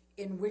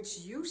 in which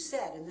you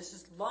said, and this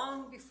is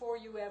long before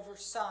you ever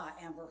saw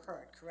Amber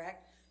Heard,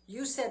 correct?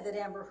 You said that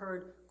Amber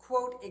Heard,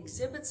 quote,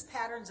 exhibits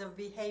patterns of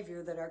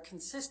behavior that are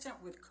consistent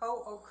with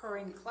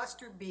co-occurring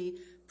cluster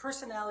B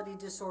personality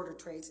disorder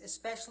traits,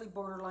 especially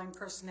borderline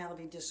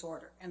personality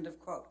disorder, end of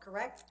quote,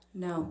 correct?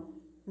 No.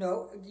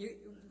 No,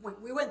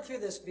 we went through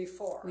this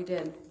before. We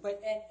did. But,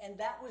 and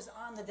that was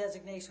on the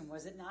designation,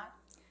 was it not?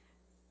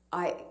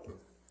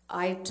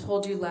 I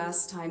told you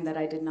last time that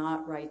I did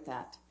not write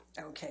that.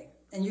 Okay,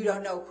 and you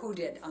don't know who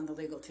did on the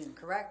legal team,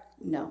 correct?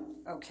 No.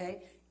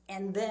 Okay,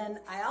 and then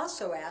I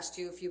also asked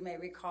you, if you may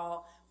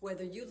recall,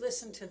 whether you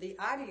listened to the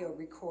audio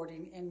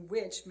recording in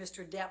which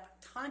Mr. Depp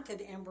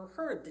taunted Amber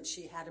Heard that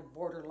she had a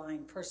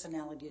borderline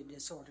personality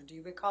disorder. Do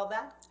you recall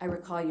that? I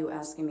recall you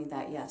asking me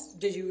that, yes.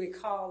 Did you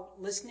recall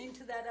listening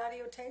to that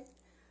audio tape?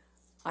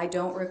 I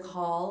don't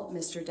recall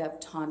Mr.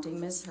 Depp taunting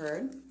Ms.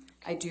 Heard.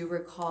 I do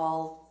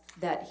recall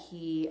that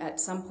he at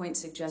some point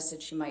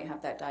suggested she might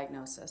have that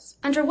diagnosis.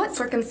 Under what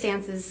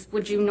circumstances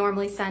would you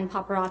normally send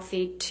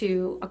paparazzi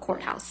to a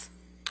courthouse?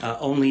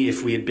 Only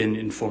if we had been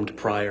informed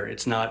prior.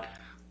 It's not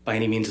by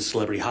any means a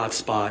celebrity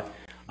hotspot.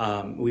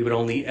 We would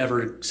only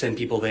ever send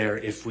people there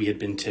if we had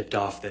been tipped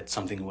off that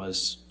something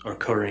was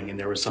occurring and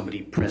there was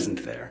somebody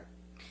present there.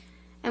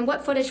 And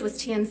what footage was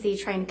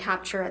TMZ trying to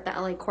capture at the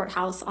LA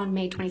courthouse on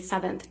May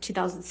 27th,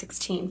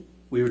 2016?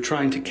 We were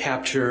trying to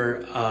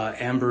capture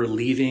Amber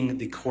leaving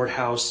the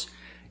courthouse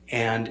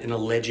and an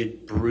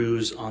alleged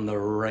bruise on the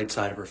right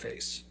side of her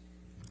face.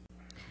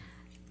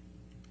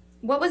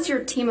 What was your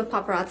team of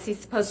paparazzi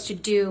supposed to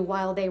do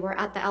while they were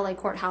at the LA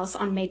courthouse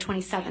on May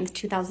 27th,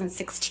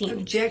 2016?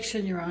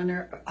 Objection, Your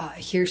Honor.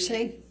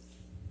 Hearsay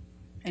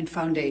and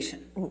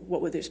foundation.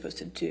 What were they supposed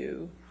to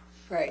do?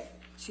 Right.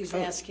 She's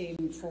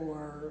asking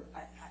for,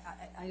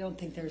 I don't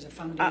think there's a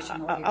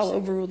foundation. I'll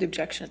overrule the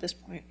objection at this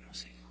point. We'll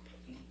see.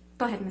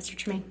 Go ahead, Mr.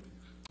 Tremaine.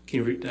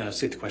 Can you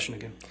state the question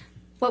again?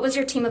 What was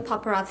your team of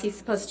paparazzi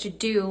supposed to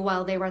do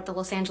while they were at the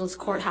Los Angeles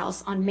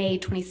courthouse on May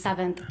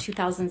 27th,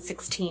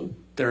 2016?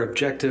 Their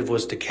objective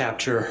was to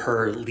capture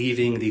her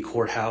leaving the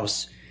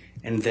courthouse,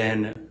 and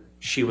then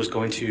she was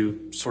going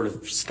to sort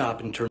of stop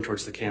and turn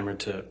towards the camera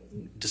to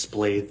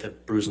display the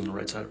bruise on the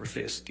right side of her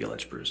face, the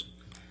alleged bruise.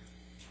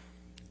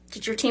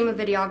 Did your team of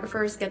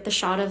videographers get the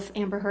shot of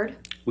Amber Heard?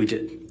 We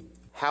did.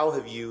 How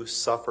have you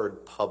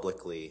suffered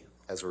publicly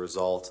as a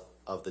result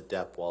of the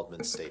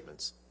Depp-Waldman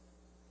statements?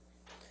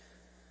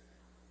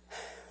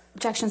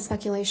 Objection,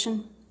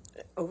 speculation.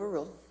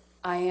 Overruled.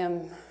 I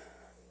am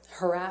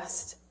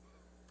harassed,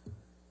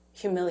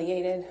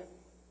 humiliated,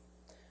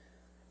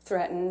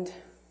 threatened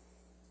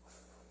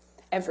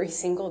every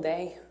single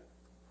day.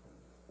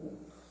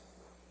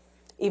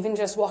 Even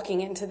just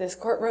walking into this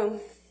courtroom,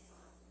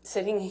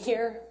 sitting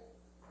here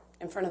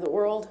in front of the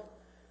world,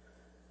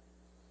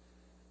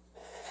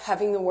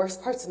 having the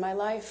worst parts of my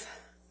life,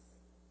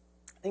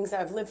 things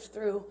that I've lived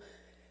through,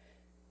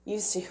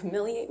 used to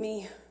humiliate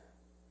me.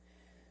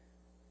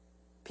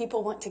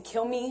 People want to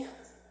kill me,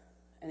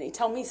 and they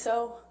tell me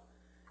so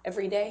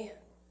every day.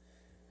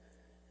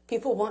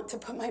 People want to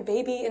put my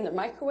baby in the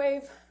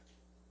microwave,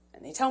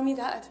 and they tell me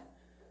that.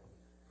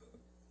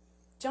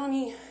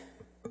 Johnny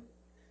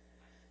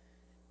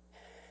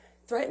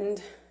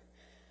threatened,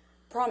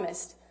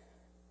 promised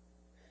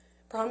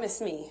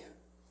me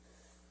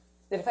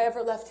that if I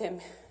ever left him,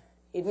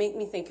 he'd make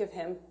me think of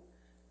him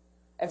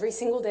every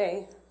single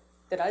day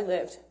that I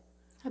lived.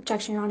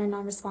 Objection, Your Honor,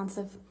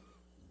 non-responsive.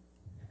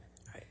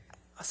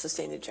 I'll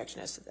sustain the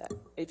objection as to that,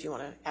 if you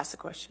want to ask the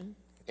question.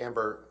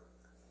 Amber,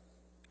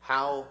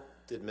 how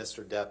did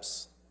Mr.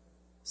 Depp's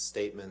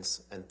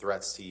statements and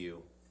threats to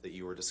you that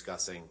you were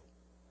discussing,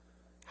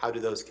 how do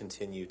those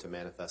continue to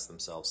manifest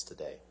themselves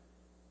today?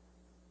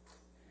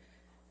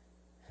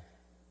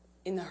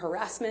 In the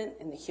harassment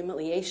and the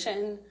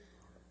humiliation,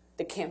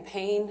 the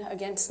campaign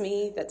against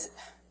me that's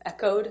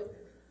echoed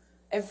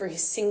every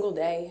single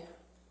day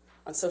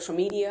on social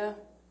media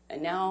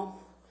and now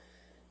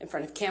in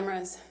front of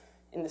cameras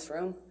in this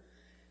room.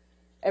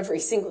 Every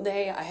single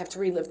day I have to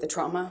relive the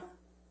trauma.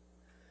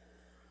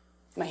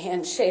 My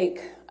hands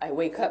shake. I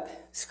wake up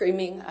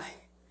screaming. I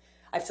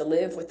have to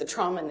live with the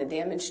trauma and the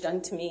damage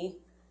done to me.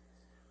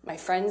 My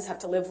friends have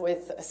to live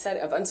with a set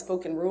of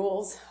unspoken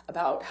rules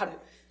about how to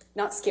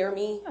not scare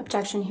me.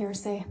 Objection,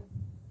 hearsay.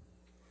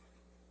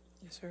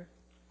 Yes, sir.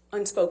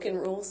 Unspoken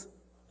rules.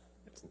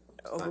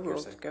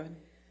 Overruled. Go ahead.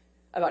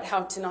 About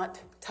how to not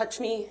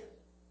touch me,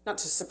 not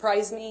to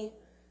surprise me.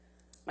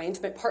 My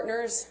intimate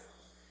partners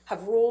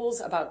have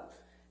rules about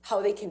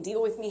how they can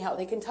deal with me, how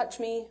they can touch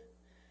me.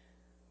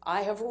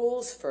 I have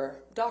rules for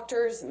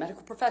doctors and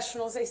medical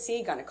professionals I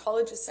see,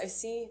 gynecologists I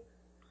see.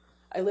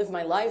 I live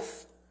my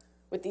life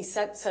with these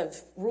sets of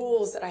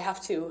rules that I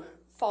have to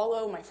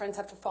follow, my friends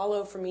have to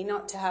follow for me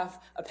not to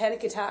have a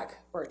panic attack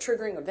or a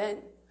triggering event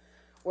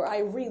where I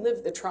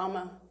relive the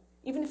trauma.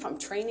 Even if I'm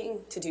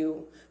training to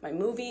do my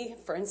movie,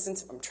 for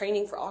instance, if I'm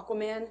training for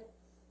Aquaman,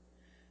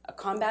 a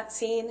combat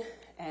scene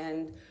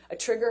and a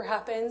trigger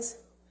happens,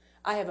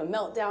 I have a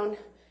meltdown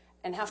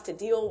and have to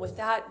deal with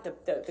that.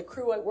 The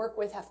crew I work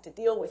with have to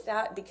deal with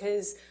that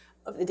because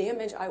of the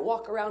damage I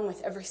walk around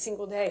with every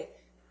single day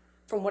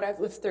from what I've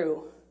lived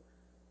through,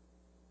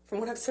 from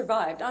what I've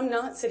survived. I'm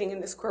not sitting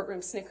in this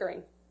courtroom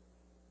snickering.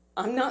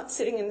 I'm not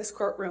sitting in this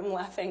courtroom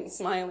laughing,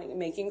 smiling, and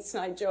making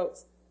snide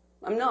jokes.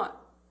 I'm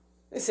not.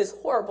 This is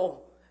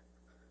horrible.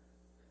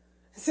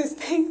 This is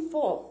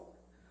painful.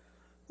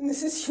 And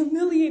this is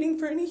humiliating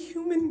for any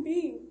human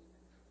being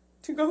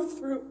to go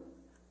through.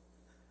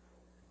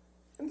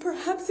 And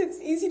perhaps it's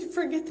easy to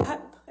forget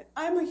that, but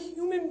I'm a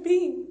human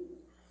being.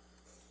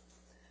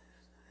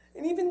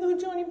 And even though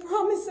Johnny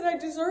promised that I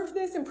deserve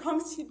this and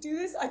promised he'd do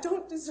this, I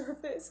don't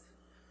deserve this.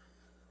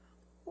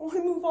 I want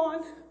to move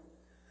on.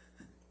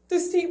 The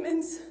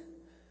statements,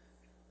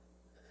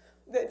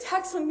 the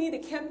attacks on me, the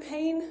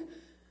campaign,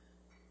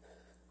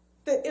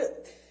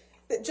 that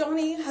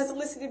Johnny has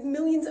elicited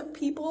millions of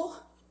people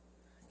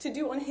to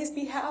do on his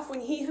behalf when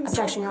he himself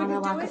Objection, Your couldn't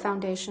Honor, do lack it. of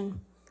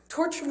foundation.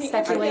 Torture me.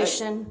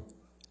 Speculation.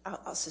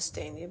 I'll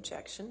sustain the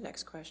objection.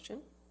 Next question.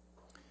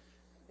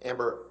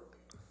 Amber,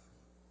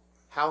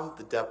 how have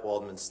the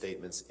Depp-Waldman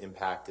statements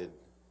impacted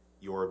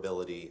your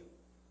ability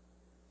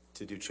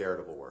to do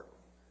charitable work?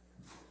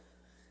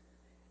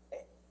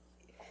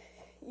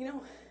 You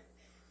know,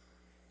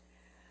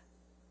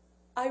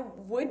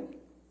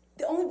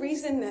 the only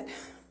reason that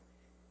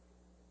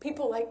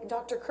people like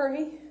Dr.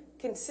 Curry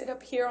can sit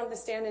up here on the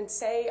stand and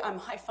say I'm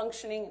high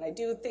functioning and I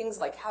do things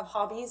like have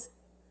hobbies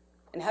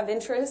and have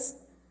interests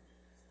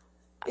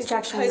is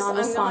Objection, because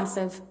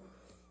non-responsive.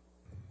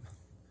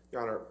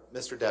 Your Honor,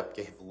 Mr. Depp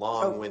gave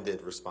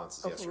long-winded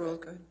responses yesterday.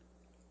 Good.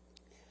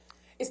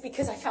 It's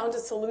because I found a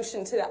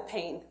solution to that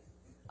pain.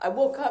 I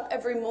woke up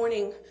every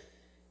morning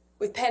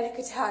with panic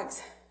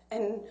attacks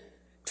and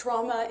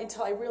trauma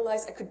until I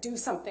realized I could do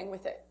something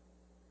with it.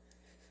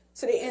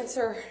 So to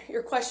answer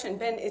your question,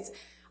 Ben,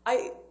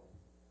 I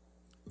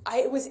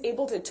was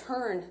able to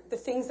turn the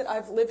things that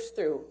I've lived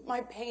through,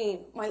 my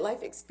pain, my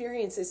life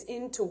experiences,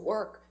 into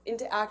work,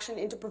 into action,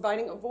 into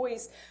providing a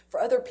voice for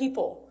other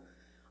people.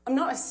 I'm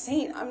not a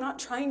saint. I'm not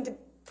trying to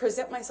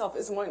present myself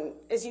as one,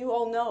 as you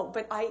all know,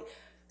 but I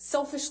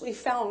selfishly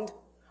found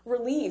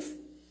relief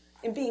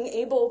in being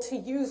able to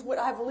use what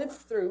I've lived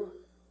through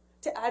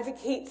to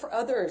advocate for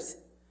others,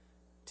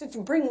 to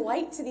bring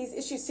light to these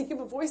issues, to give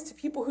a voice to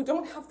people who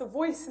don't have the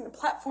voice and the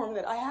platform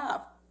that I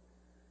have.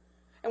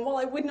 And while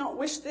I would not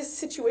wish this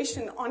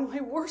situation on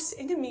my worst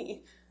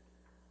enemy,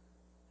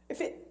 if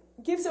it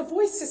gives a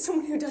voice to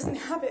someone who doesn't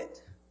have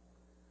it.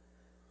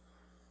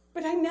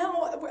 But I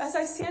now, as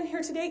I stand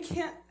here today,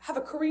 can't have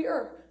a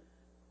career.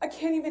 I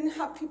can't even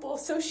have people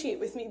associate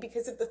with me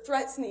because of the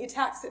threats and the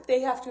attacks that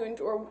they have to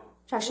endure.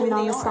 Objection, when they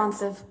are.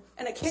 non-responsive.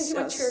 And I can't do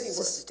my charity work.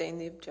 Sustain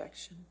the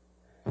objection.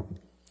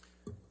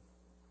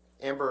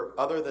 Amber,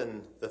 other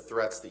than the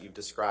threats that you've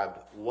described,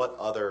 what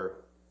other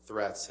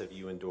threats have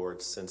you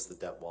endured since the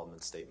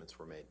Depp-Waldman statements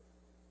were made?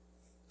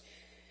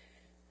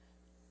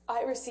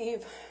 I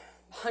receive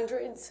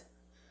hundreds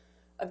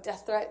of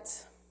death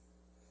threats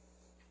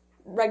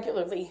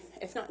regularly,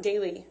 if not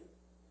daily.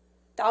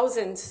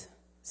 Thousands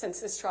since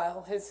this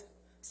trial has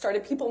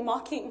started. People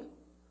mocking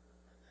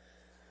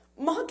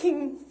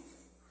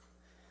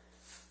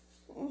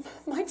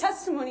my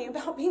testimony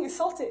about being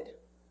assaulted.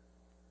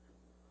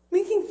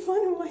 Making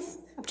fun of my...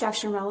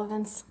 Objection,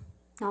 relevance.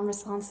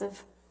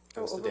 Non-responsive.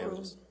 Goes to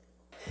damages.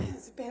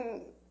 It's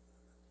been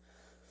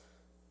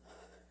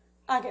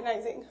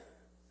agonizing.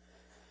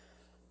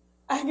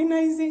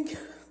 Agonizing,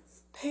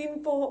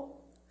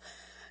 painful,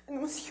 and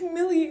the most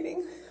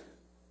humiliating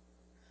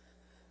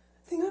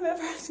thing I've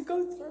ever had to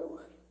go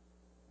through.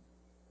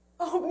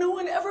 I hope no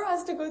one ever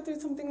has to go through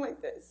something like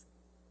this.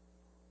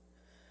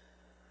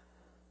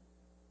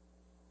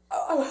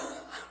 I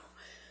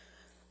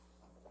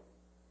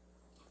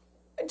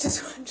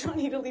just want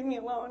Johnny to leave me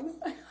alone.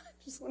 I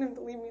just want him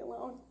to leave me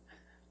alone.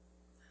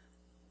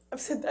 I've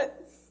said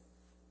that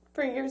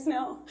for years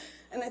now,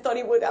 and I thought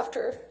he would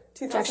after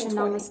 2020. Objection,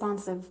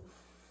 non-responsive.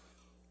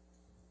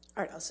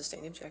 All right, I'll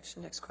sustain the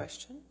objection. Next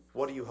question.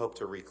 What do you hope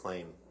to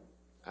reclaim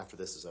after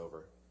this is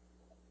over?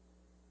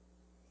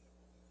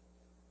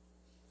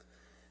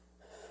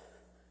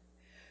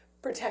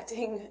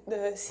 Protecting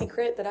the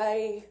secret that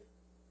I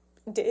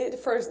did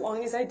for as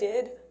long as I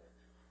did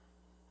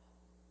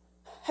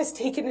has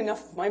taken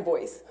enough of my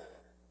voice.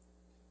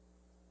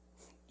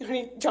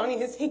 Johnny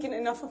has taken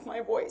enough of my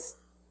voice.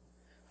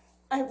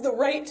 I have the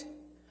right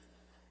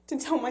to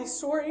tell my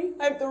story.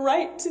 I have the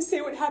right to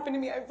say what happened to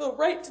me. I have the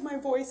right to my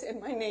voice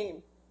and my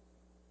name.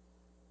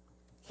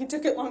 He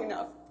took it long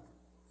enough.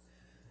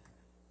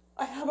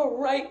 I have a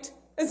right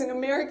as an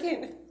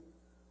American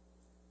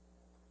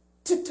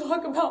to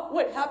talk about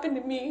what happened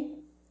to me,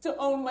 to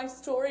own my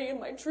story and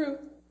my truth.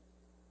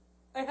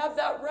 I have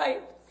that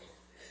right.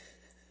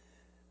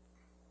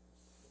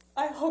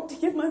 I hope to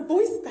get my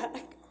voice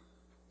back.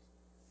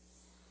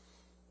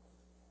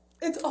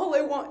 It's all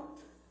I want.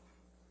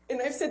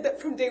 And I've said that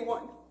from day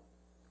one.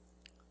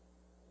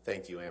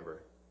 Thank you,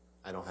 Amber.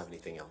 I don't have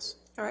anything else.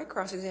 All right,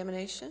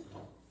 cross-examination.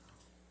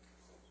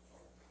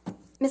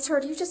 Ms.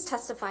 Heard, you just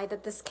testified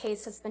that this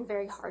case has been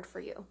very hard for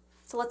you.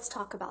 So let's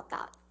talk about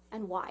that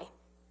and why.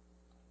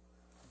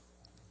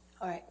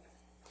 All right.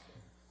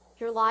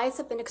 Your lies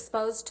have been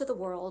exposed to the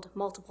world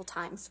multiple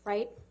times,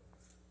 right?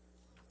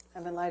 I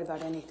haven't lied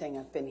about anything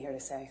I've been here to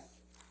say.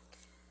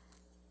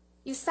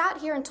 You sat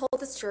here and told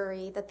this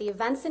jury that the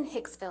events in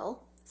Hicksville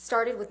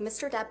started with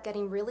Mr. Depp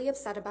getting really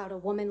upset about a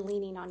woman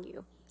leaning on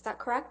you. Is that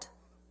correct?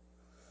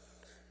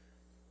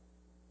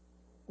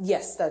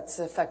 Yes, that's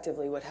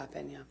effectively what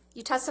happened, yeah.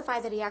 You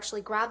testified that he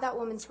actually grabbed that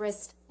woman's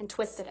wrist and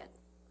twisted it,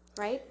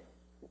 right?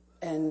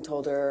 And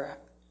told her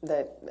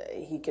that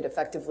he could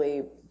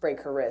effectively break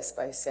her wrist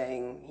by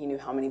saying he knew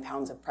how many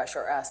pounds of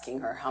pressure, or asking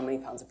her how many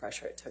pounds of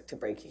pressure it took to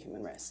break a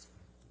human wrist.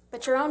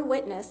 But your own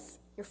witness,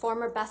 your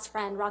former best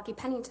friend, Rocky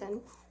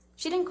Pennington,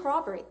 she didn't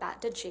corroborate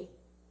that, did she?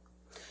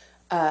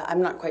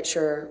 I'm not quite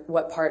sure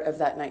what part of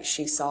that night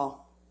she saw.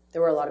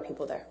 There were a lot of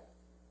people there.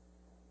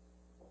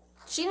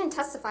 She didn't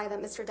testify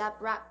that Mr. Depp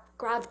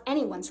grabbed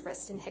anyone's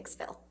wrist in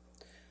Hicksville.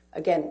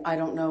 Again, I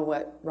don't know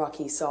what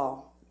Rocky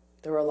saw.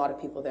 There were a lot of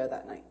people there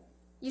that night.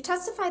 You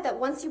testified that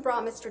once you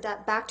brought Mr.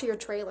 Depp back to your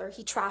trailer,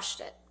 he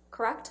trashed it,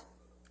 correct?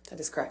 That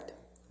is correct.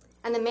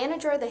 And the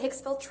manager of the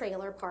Hicksville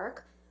trailer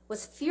park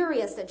was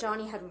furious that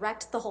Johnny had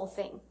wrecked the whole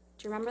thing.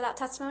 Do you remember that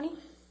testimony?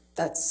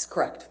 That's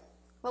correct.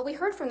 Well, we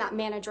heard from that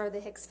manager of the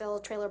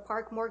Hicksville trailer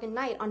park, Morgan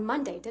Knight, on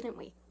Monday, didn't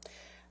we?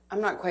 I'm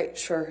not quite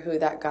sure who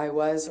that guy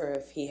was or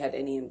if he had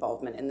any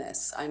involvement in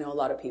this. I know a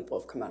lot of people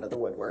have come out of the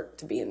woodwork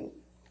to be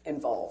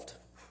involved.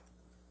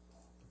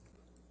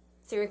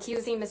 So you're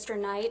accusing Mr.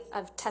 Knight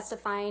of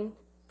testifying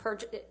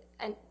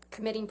and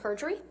committing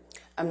perjury?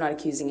 I'm not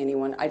accusing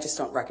anyone. I just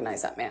don't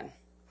recognize that man.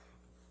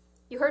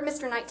 You heard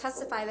Mr. Knight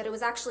testify that it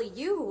was actually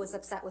you who was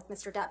upset with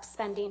Mr. Depp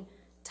spending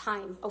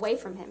time away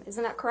from him.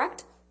 Isn't that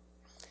correct?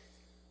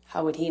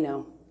 How would he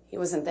know? He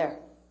wasn't there.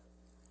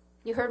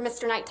 You heard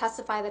Mr. Knight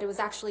testify that it was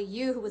actually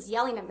you who was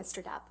yelling at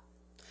Mr. Depp.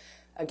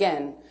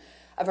 Again,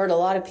 I've heard a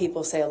lot of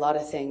people say a lot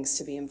of things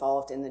to be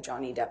involved in the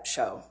Johnny Depp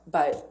show,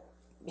 but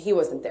he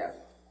wasn't there.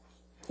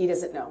 He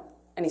doesn't know.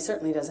 And he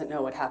certainly doesn't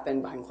know what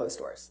happened behind closed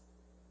doors,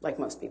 like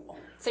most people.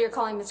 So you're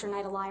calling Mr.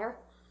 Knight a liar?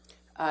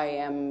 I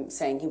am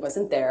saying he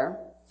wasn't there,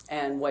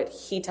 and what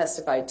he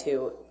testified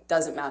to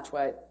doesn't match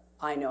what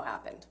I know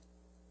happened.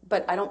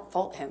 But I don't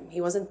fault him.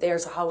 He wasn't there,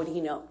 so how would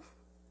he know?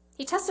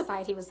 He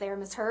testified he was there,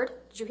 Ms. Heard.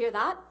 Did you hear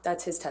that?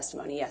 That's his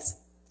testimony, yes.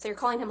 So you're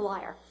calling him a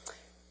liar?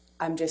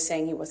 I'm just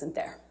saying he wasn't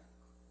there.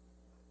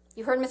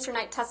 You heard Mr.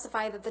 Knight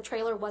testify that the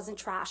trailer wasn't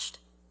trashed,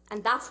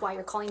 and that's why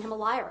you're calling him a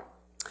liar.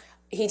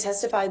 He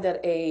testified that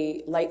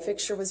a light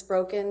fixture was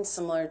broken,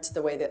 similar to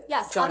the way that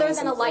yes, Johnny's other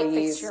than a light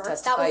employees fixture,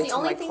 testified that was the to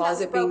only my thing that was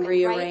closet broken, being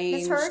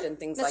rearranged right? Ms. Heard? and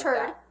things Ms. like Heard,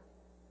 that.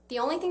 The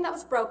only thing that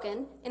was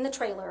broken in the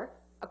trailer,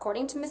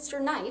 according to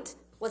Mr. Knight,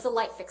 was a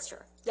light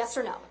fixture. Yes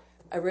or no?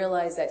 I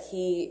realized that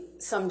he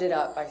summed it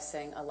up by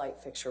saying a light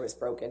fixture was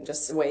broken,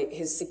 just the way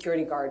his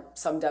security guard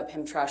summed up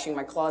him trashing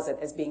my closet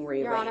as being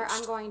rearranged. Your Honor,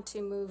 I'm going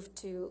to move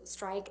to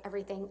strike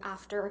everything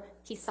after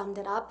he summed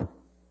it up,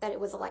 that it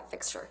was a light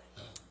fixture,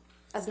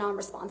 as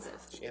non-responsive.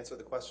 She answered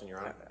the question, Your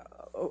Honor.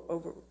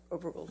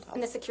 Overruled.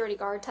 And the security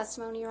guard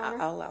testimony, Your Honor?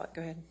 I'll allow it.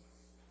 Go ahead.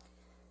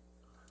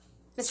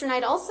 Mr.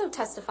 Knight also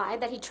testified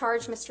that he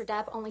charged Mr.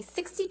 Depp only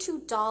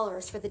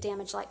 $62 for the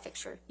damaged light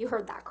fixture. You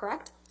heard that,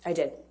 correct? I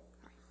did.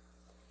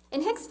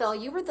 In Hicksville,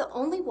 you were the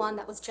only one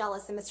that was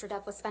jealous that Mr.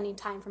 Depp was spending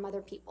time from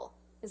other people.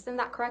 Isn't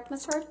that correct,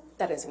 Ms. Heard?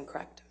 That is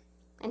incorrect.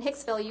 In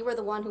Hicksville, you were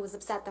the one who was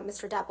upset that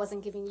Mr. Depp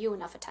wasn't giving you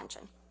enough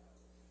attention.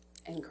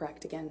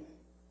 Incorrect again.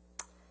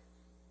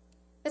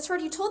 Ms.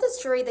 Heard, you told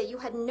this jury that you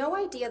had no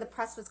idea the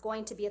press was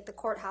going to be at the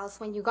courthouse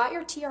when you got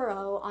your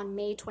TRO on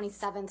May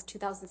 27th,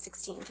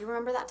 2016. Do you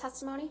remember that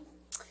testimony?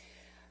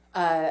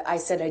 I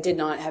said I did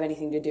not have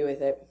anything to do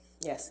with it.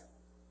 Yes.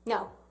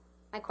 No.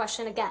 My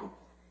question again.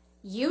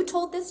 You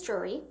told this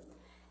jury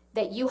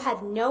that you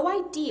had no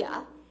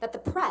idea that the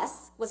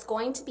press was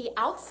going to be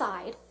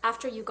outside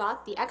after you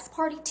got the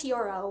ex-party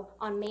TRO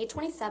on May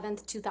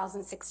 27th,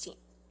 2016.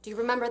 Do you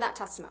remember that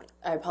testimony?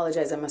 I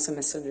apologize. I must have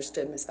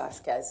misunderstood Ms.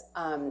 Vasquez.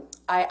 I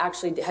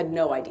actually had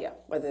no idea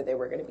whether they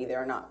were going to be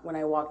there or not. When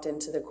I walked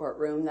into the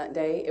courtroom that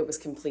day, it was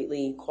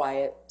completely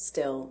quiet,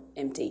 still,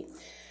 empty.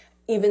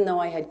 Even though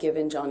I had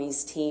given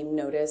Johnny's team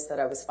notice that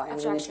I was filing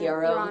a TRO,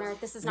 Your Honor,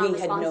 this is we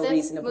had no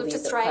reason to Move believe to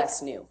the strike.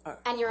 press knew.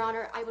 And Your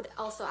Honor, I would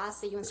also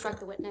ask that you instruct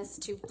the witness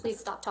to please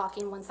stop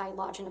talking once I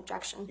lodge an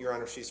objection. Your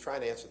Honor, she's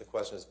trying to answer the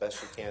question as best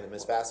she can, and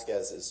Ms.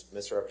 Vasquez is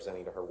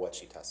misrepresenting to her what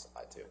she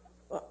testified to.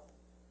 Well,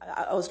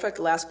 I'll strike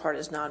the last part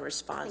as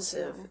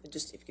non-responsive.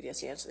 Just if you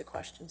could answer the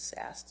questions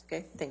asked.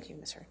 Okay, thank you,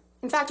 Ms. Heard.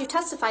 In fact, you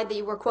testified that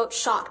you were, quote,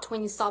 shocked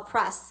when you saw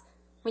press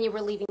when you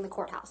were leaving the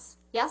courthouse.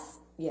 Yes?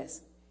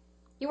 Yes.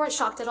 You weren't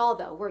shocked at all,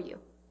 though, were you?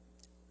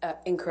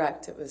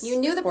 Incorrect. It was You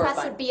knew the horrifying.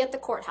 press would be at the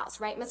courthouse,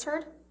 right, Ms.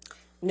 Heard?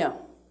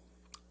 No.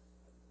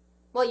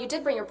 Well, you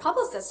did bring your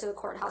publicist to the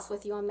courthouse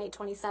with you on May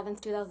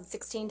 27th,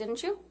 2016,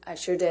 didn't you? I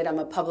sure did. I'm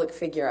a public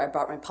figure. I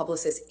brought my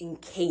publicist in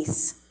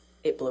case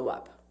it blew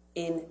up.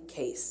 In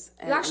case.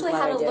 And You actually I'm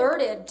glad had I did.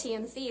 alerted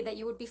TMZ that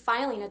you would be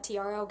filing a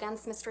TRO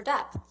against Mr.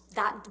 Depp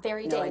that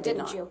very day, No, I did didn't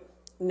not. you?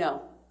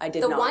 No, I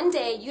did The not. one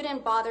day you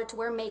didn't bother to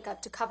wear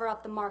makeup to cover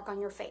up the mark on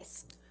your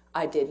face.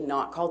 I did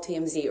not call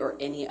TMZ or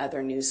any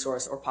other news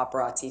source or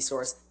paparazzi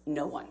source.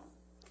 No one.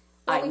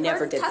 I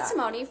never did that. We heard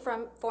testimony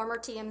from former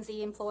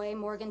TMZ employee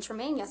Morgan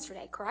Tremaine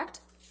yesterday,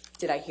 correct?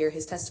 Did I hear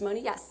his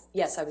testimony? Yes.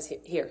 Yes, I was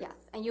here. Yes.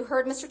 And you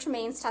heard Mr.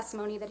 Tremaine's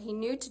testimony that he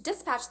knew to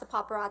dispatch the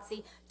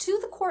paparazzi to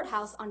the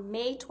courthouse on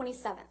May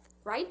 27th,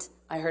 right?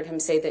 I heard him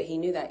say that he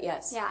knew that,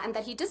 yes. Yeah, and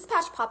that he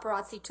dispatched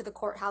paparazzi to the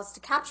courthouse to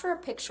capture a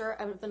picture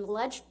of an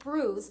alleged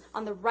bruise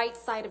on the right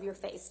side of your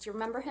face. Do you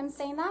remember him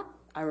saying that?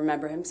 I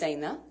remember him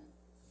saying that.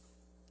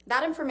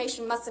 That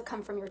information must have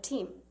come from your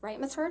team, right,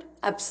 Ms. Heard?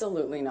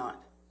 Absolutely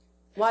not.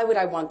 Why would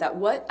I want that?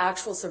 What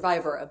actual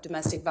survivor of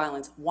domestic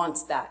violence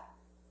wants that?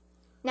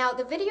 Now,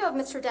 the video of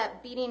Mr.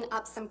 Depp beating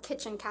up some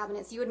kitchen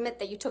cabinets, you admit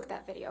that you took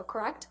that video,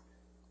 correct?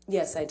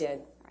 Yes, I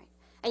did. Right.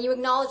 And you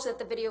acknowledge that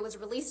the video was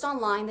released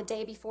online the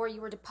day before you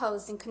were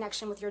deposed in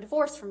connection with your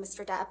divorce from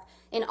Mr. Depp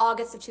in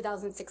August of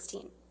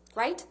 2016,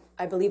 right?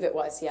 I believe it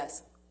was,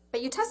 yes.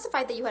 But you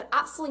testified that you had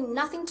absolutely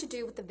nothing to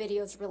do with the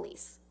video's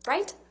release,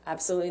 right?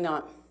 Absolutely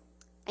not.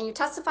 And you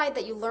testified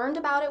that you learned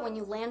about it when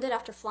you landed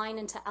after flying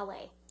into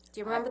LA. Do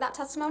you remember that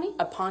testimony?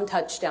 Upon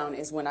touchdown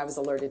is when I was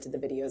alerted to the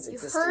video's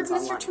existence online.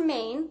 You heard Mr.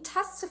 Tremaine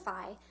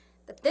testify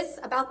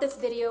about this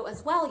video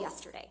as well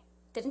yesterday,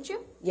 didn't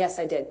you? Yes,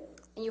 I did.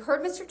 And you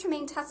heard Mr.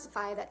 Tremaine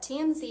testify that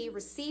TMZ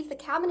received the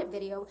cabinet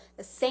video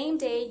the same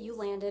day you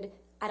landed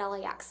at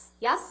LAX,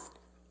 yes?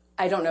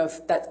 I don't know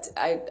if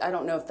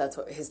that's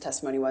what his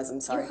testimony was.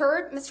 I'm sorry. You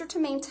heard Mr.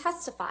 Tremaine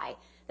testify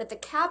that the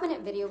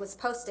cabinet video was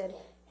posted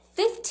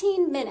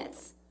 15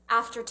 minutes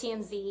after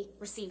TMZ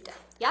received it,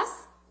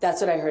 yes? That's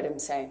what I heard him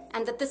say.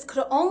 And that this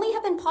could only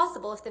have been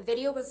possible if the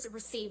video was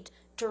received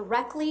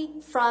directly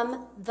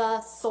from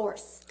the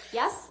source,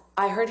 yes?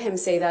 I heard him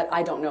say that.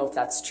 I don't know if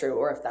that's true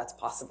or if that's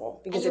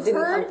possible because it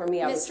didn't come from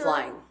me. I was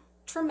flying.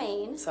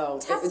 Tremaine so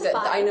testified.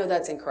 I know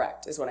that's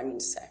incorrect is what I mean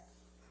to say.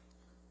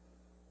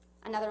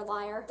 Another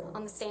liar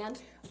on the stand?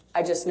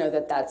 I just know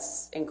that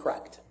that's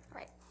incorrect.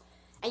 Right.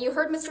 And you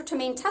heard Mr.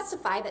 Tremaine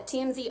testify that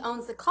TMZ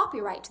owns the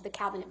copyright to the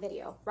cabinet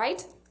video,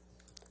 right?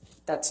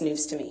 That's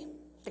news to me.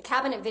 The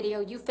cabinet video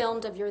you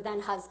filmed of your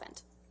then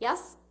husband,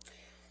 yes?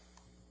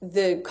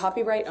 The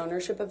copyright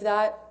ownership of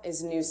that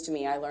is news to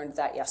me. I learned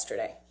that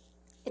yesterday.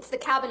 It's the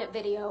cabinet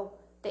video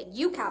that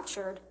you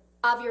captured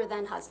of your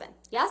then husband,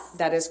 yes?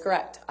 That is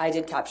correct. I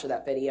did capture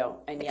that video,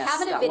 and yes,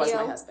 that was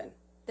my husband.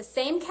 The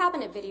same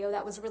cabinet video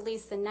that was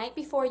released the night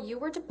before you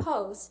were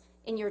deposed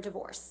in your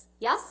divorce,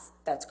 yes?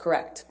 That's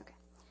correct. Okay.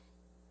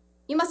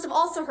 You must have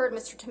also heard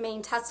Mr.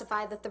 Tremaine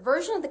testify that the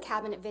version of the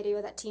cabinet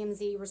video that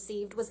TMZ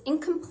received was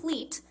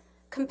incomplete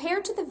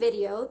compared to the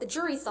video the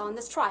jury saw in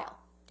this trial.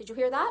 Did you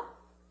hear that?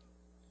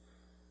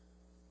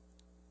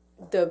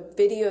 The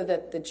video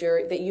that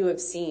that you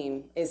have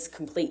seen is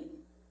complete.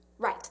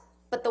 Right.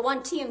 But the one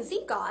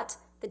TMZ got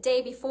the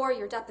day before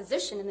your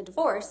deposition in the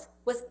divorce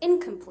was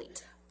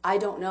incomplete. I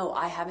don't know.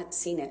 I haven't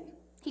seen it.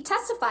 He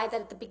testified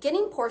that at the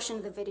beginning portion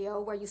of the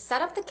video where you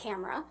set up the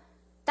camera,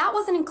 that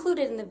wasn't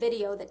included in the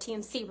video that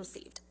TMZ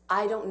received.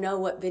 I don't know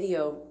what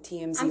video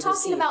TMZ received. I'm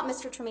talking about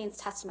Mr. Tremaine's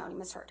testimony,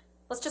 Ms. Heard.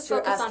 Let's just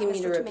focus on Mr.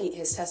 Tremaine. You're asking me to repeat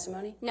his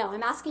testimony? No,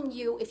 I'm asking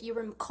you if you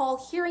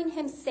recall hearing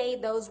him say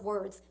those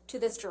words to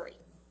this jury.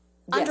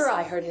 Yes,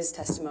 I heard his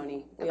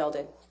testimony. We all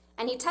did.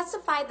 And he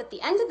testified that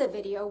the end of the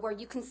video where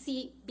you can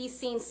be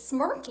seen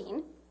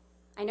smirking.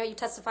 I know you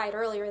testified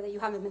earlier that you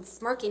haven't been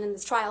smirking in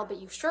this trial,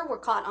 but you sure were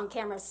caught on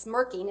camera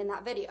smirking in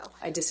that video.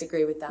 I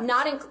disagree with that.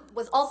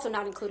 Was also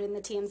not included in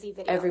the TMZ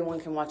video. Everyone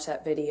can watch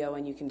that video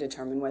and you can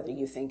determine whether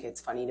you think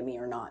it's funny to me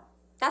or not.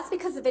 That's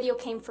because the video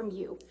came from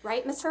you,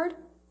 right, Ms. Heard?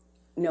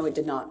 No, it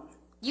did not.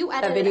 You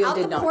edited out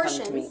the portions.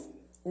 That video did not come to me.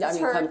 I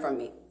mean, come from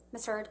me.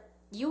 Ms. Heard,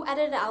 you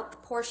edited out the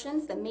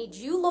portions that made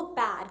you look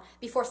bad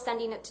before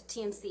sending it to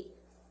TMZ.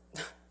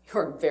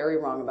 You're very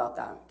wrong about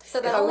that. So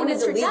if I wanted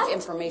to leak Depp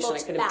information, I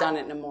could have done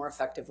it in a more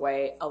effective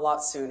way, a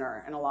lot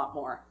sooner and a lot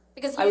more.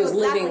 Because I was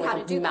exactly living how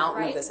with to a do mountain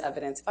that, right? of this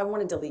evidence. If I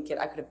wanted to leak it,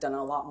 I could have done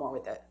a lot more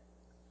with it.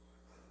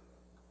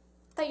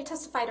 I thought you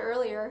testified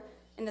earlier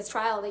in this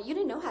trial that you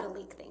didn't know how to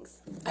leak things.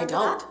 I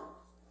don't.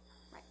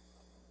 Right.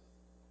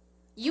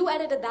 You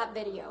edited that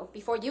video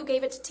before you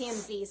gave it to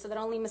TMZ so that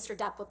only Mr.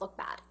 Depp would look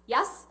bad.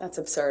 Yes? That's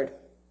absurd.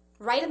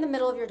 Right in the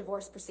middle of your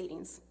divorce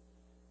proceedings.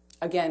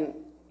 Again,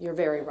 you're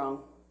very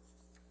wrong.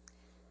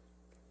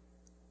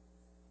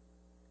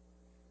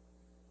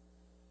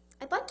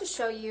 I'd like to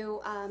show you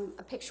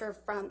a picture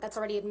that's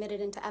already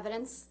admitted into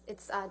evidence.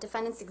 It's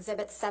Defendant's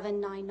Exhibit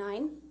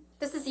 799.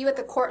 This is you at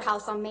the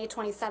courthouse on May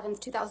 27th,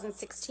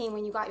 2016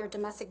 when you got your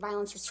domestic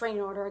violence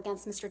restraining order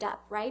against Mr. Depp,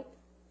 right?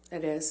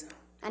 It is.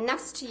 And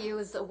next to you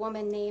is a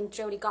woman named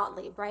Jody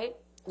Gottlieb, right?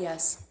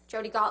 Yes.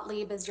 Jody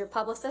Gottlieb is your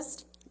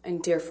publicist?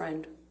 And dear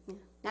friend. Yeah.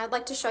 Now I'd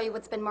like to show you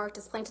what's been marked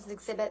as Plaintiff's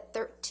Exhibit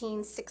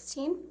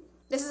 1316.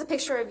 This is a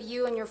picture of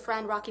you and your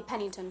friend Rocky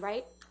Pennington,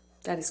 right?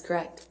 That is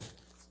correct.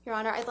 Your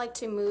Honor, I'd like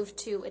to move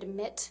to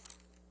admit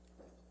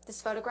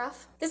this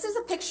photograph. This is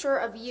a picture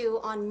of you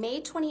on May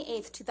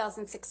 28th,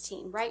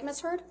 2016, right, Ms.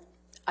 Heard?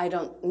 I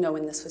don't know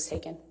when this was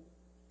taken.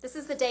 This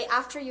is the day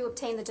after you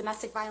obtained the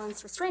domestic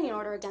violence restraining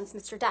order against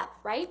Mr. Depp,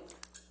 right?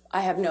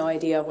 I have no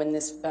idea when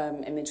this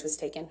image was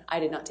taken. I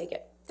did not take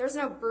it. There's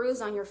no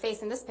bruise on your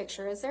face in this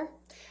picture, is there?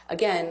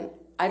 Again,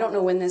 I don't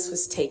know when this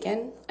was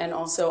taken, and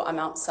also I'm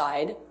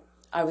outside.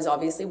 I was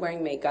obviously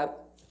wearing makeup.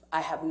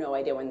 I have no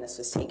idea when this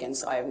was taken,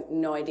 so I have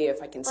no idea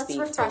if I can speak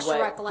to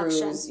what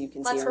bruise you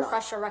can see or not. Let's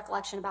refresh your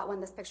recollection about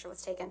when this picture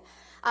was taken.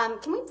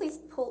 Can we please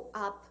pull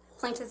up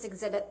Plaintiff's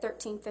Exhibit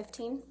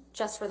 1315,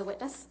 just for the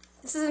witness?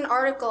 This is an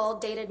article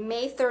dated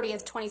May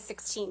 30th,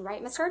 2016,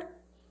 right, Ms. Heard?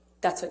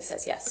 That's what it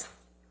says, yes.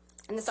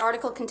 And this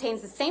article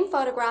contains the same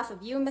photograph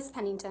of you and Ms.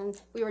 Pennington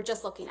we were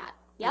just looking at,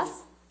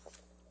 yes?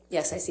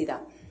 Yes, I see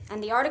that.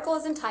 And the article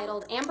is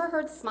entitled, Amber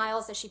Heard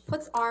Smiles as She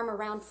Puts Arm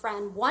Around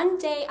Friend One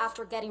Day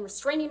After Getting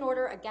Restraining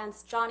Order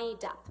Against Johnny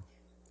Depp.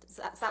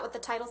 Is that what the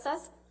title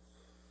says?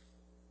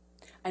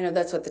 I know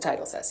that's what the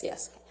title says,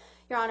 yes.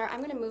 Your Honor, I'm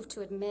going to move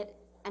to admit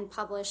and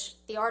publish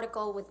the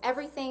article with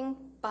everything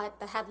but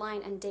the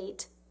headline and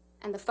date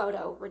and the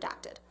photo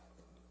redacted.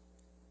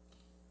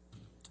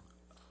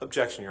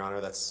 Objection, Your Honor.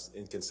 That's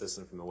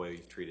inconsistent from the way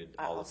you've treated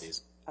all of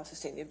these. I'll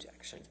sustain the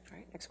objection. All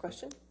right, next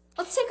question.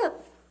 Let's take a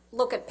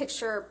look at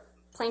picture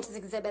Plaintiff's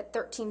Exhibit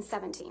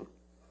 1317.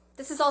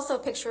 This is also a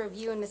picture of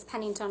you and Ms.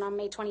 Pennington on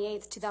May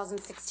 28th,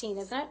 2016,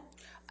 isn't it?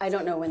 I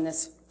don't know when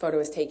this photo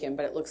was taken,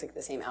 but it looks like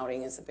the same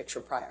outing as the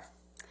picture prior.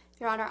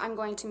 Your Honor, I'm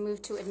going to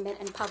move to admit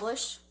and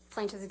publish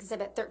Plaintiff's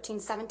Exhibit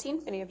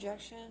 1317. Any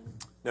objection?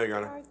 No, Your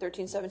Honor. All right,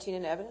 1317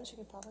 in evidence, you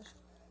can publish.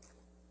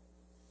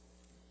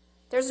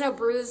 There's no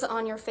bruise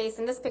on your face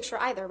in this picture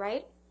either,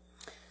 right?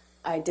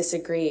 I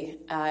disagree.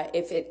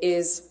 If it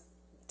is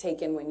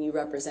taken when you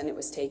represent it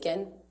was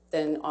taken,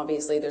 then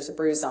obviously there's a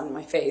bruise on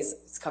my face.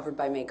 It's covered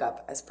by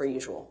makeup, as per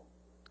usual.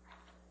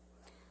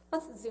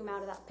 Let's zoom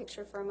out of that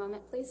picture for a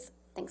moment, please.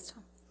 Thanks,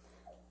 Tom.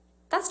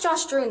 That's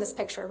Josh Drew in this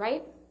picture,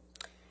 right?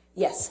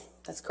 Yes,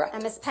 that's correct.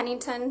 And Ms.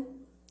 Pennington?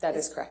 That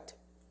is correct.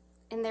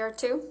 In there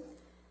too?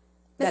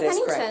 Ms. That is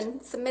Pennington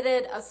correct.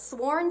 submitted a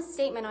sworn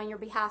statement on your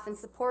behalf in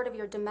support of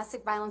your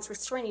domestic violence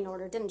restraining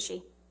order, didn't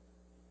she?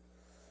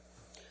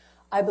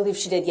 I believe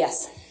she did,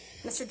 yes.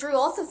 Mr. Drew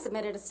also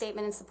submitted a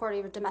statement in support of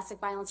your domestic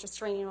violence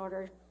restraining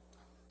order.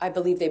 I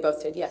believe they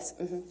both did, yes.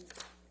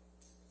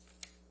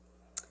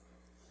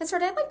 Ms.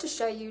 Heard, I'd like to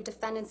show you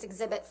Defendant's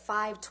Exhibit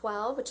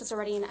 512, which is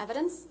already in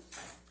evidence.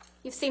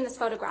 You've seen this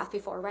photograph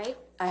before, right?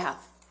 I have.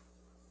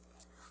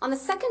 On the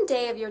second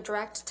day of your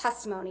direct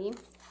testimony,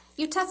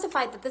 you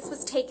testified that this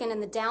was taken in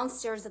the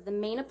downstairs of the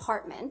main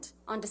apartment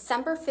on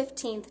December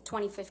 15th,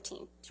 2015.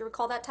 Do you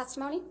recall that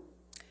testimony?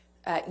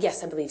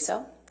 Yes, I believe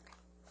so.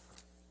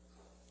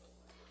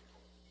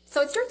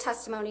 So it's your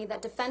testimony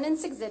that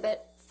Defendant's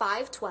Exhibit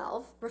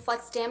 512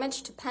 reflects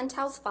damage to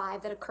Penthouse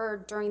 5 that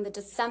occurred during the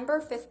December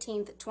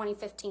 15th,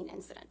 2015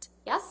 incident.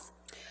 Yes?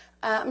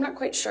 I'm not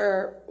quite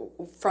sure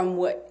from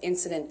what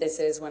incident this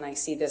is when I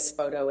see this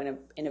photo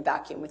in a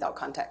vacuum without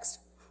context.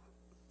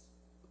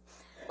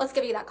 Let's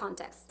give you that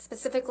context,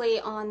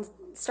 specifically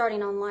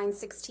starting on line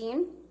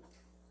 16,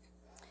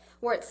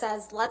 where it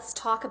says, let's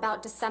talk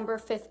about December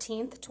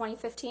 15th,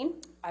 2015.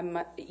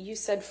 You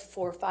said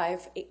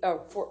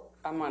 4585.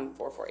 I'm on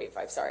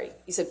 4485, sorry.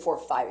 You said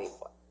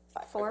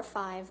 4585.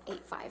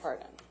 4585.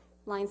 Pardon.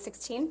 Line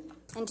 16.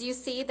 And do you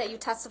see that you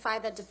testify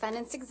that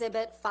Defendant's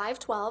Exhibit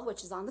 512,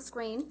 which is on the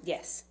screen,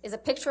 Yes, is a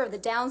picture of the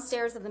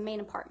downstairs of the main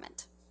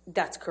apartment?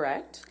 that's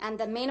correct. And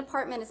the main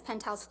apartment is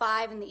Penthouse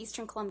 5 in the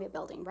Eastern Columbia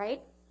building,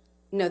 right?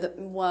 No,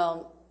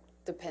 well,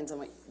 depends on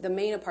what. The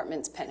main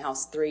apartment's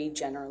Penthouse 3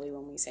 generally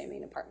when we say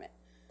main apartment.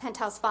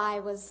 Penthouse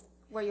 5 was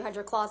where you had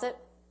your closet?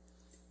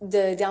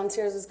 The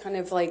downstairs was kind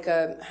of like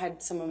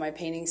had some of my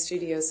painting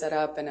studio set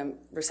up and a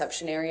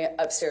reception area.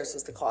 Upstairs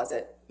was the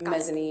closet.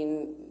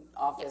 Mezzanine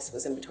office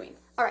was in between.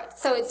 All right,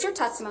 so it's your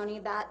testimony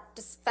that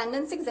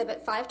Defendant's Exhibit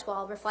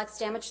 512 reflects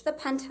damage to the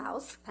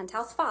penthouse,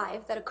 Penthouse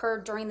 5, that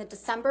occurred during the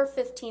December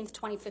 15th,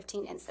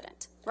 2015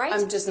 incident, right?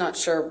 I'm just not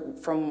sure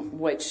from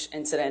which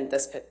incident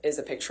this is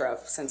a picture of,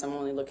 since I'm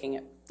only looking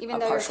at Even a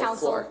though your partial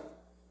counsel floor.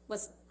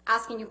 was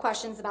asking you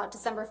questions about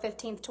December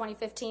 15th,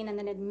 2015, and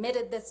then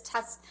admitted this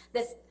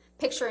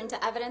picture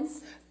into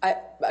evidence?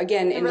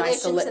 Again, in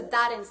relation to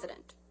that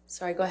incident.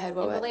 Sorry, go ahead.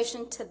 In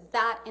relation to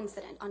that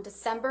incident on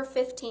December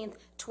 15th,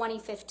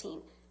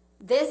 2015.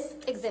 This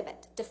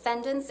exhibit,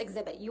 Defendant's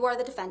Exhibit, you are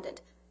the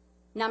defendant,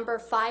 number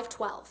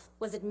 512,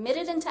 was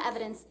admitted into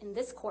evidence in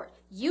this court.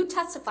 You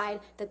testified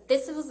that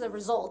this was the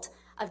result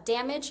of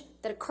damage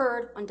that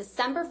occurred on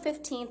December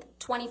 15th,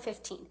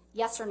 2015.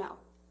 Yes or no?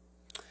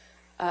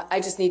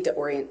 I just need to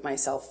orient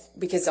myself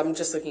because I'm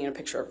just looking at a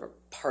picture of a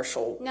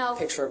partial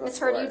picture of a Ms.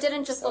 floor. Heard, you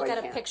didn't just look so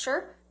at a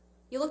picture.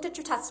 You looked at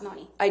your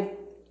testimony.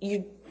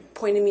 You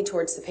pointed me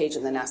towards the page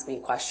and then asked me a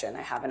question.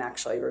 I haven't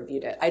actually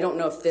reviewed it. I don't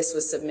know if this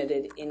was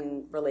submitted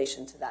in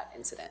relation to that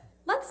incident.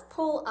 Let's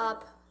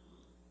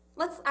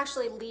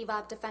actually leave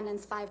up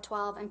Defendant's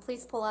 512 and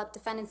please pull up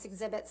Defendant's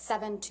Exhibit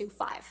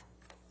 725.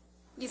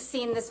 You've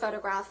seen this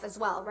photograph as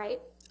well, right?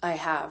 I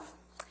have.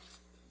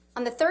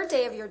 On the third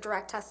day of your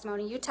direct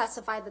testimony, you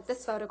testified that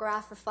this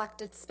photograph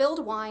reflected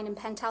spilled wine in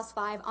Penthouse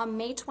 5 on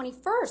May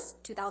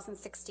 21st,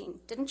 2016,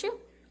 didn't you?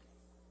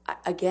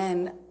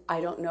 Again, I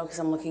don't know because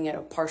I'm looking at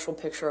a partial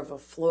picture of a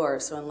floor.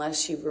 So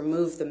unless you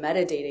remove the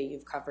metadata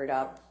you've covered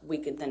up, we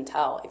could then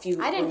tell. If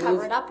you I didn't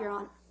cover it up, Your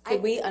Honor.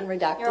 Could we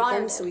unredact Your Honor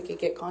them did. so we could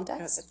get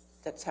context?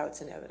 That's how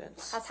it's in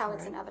evidence. That's how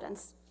it's in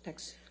evidence.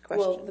 Next question.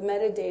 Well, the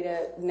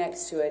metadata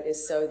next to it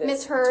is so that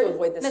Ms. to Heard,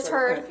 avoid this Ms. sort of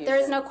Heard, confusion.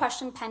 there is no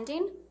question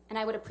pending, and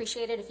I would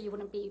appreciate it if you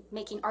wouldn't be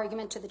making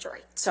argument to the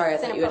jury. Sorry, I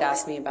It's thought you had inappropriate.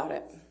 asked me about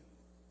it.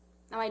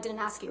 No, I didn't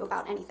ask you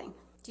about anything.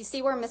 Do you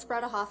see where Ms.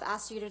 Brederhoft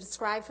asked you to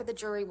describe for the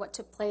jury what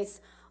took place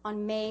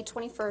on May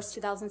 21st,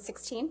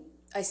 2016?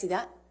 I see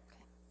that.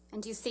 Okay.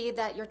 And do you see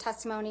that your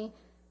testimony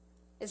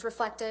is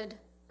reflected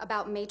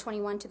about May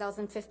 21,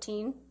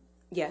 2015?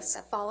 Yes.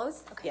 That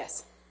follows? Okay.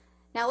 Yes.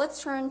 Now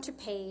let's turn to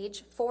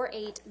page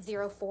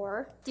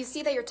 4804. Do you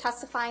see that you're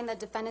testifying that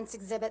Defendant's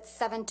Exhibit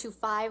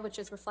 725, which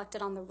is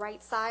reflected on the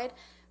right side,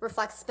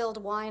 reflects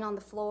spilled wine on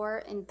the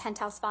floor in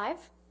Penthouse 5?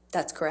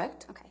 That's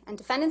correct. Okay. And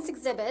Defendant's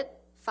Exhibit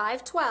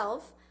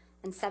 512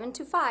 and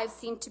 725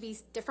 seem to be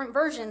different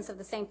versions of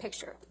the same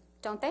picture,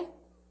 don't they?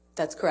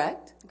 That's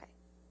correct. Okay.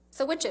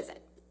 So which is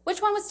it?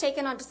 Which one was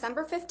taken on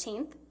December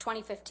 15th,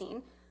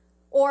 2015,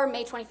 or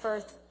May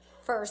 21st,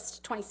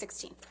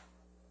 2016?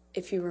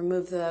 If you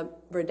remove the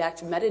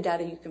redacted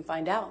metadata, you can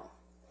find out.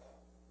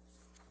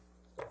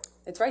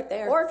 It's right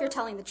there. Or if you're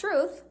telling the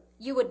truth,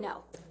 you would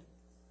know.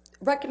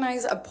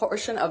 Recognize a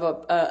portion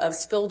of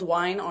spilled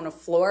wine on a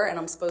floor, and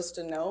I'm supposed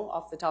to know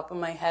off the top of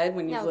my head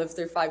when you've No. lived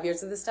through 5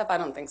 years of this stuff? I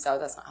don't think so.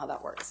 That's not how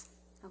that works.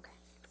 Okay.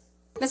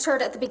 Ms.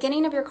 Heard, at the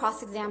beginning of your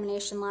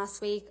cross-examination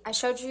last week, I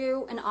showed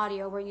you an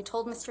audio where you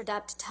told Mr.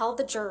 Depp to tell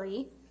the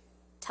jury,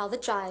 tell the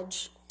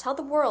judge, tell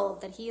the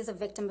world that he is a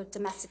victim of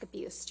domestic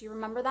abuse. Do you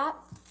remember that?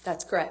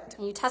 That's correct.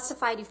 And you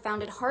testified you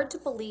found it hard to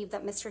believe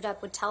that Mr.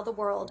 Depp would tell the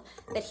world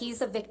that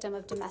he's a victim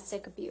of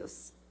domestic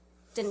abuse,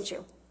 didn't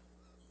you?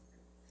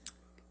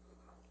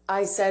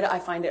 I said I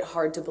find it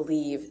hard to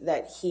believe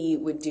that he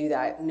would do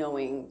that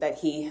knowing that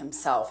he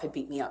himself had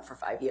beat me up for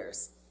 5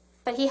 years.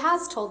 But he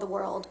has told the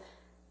world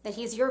that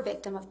he's your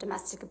victim of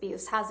domestic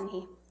abuse, hasn't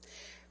he?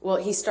 Well,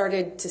 he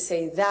started to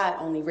say that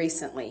only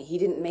recently. He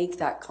didn't make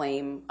that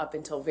claim up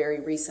until very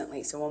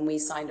recently. So when we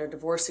signed our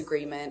divorce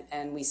agreement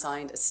and we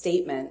signed a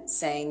statement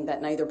saying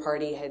that neither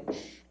party had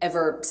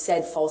ever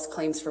said false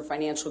claims for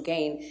financial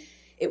gain,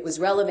 it was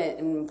relevant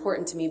and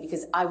important to me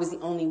because I was the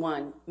only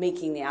one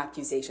making the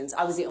accusations.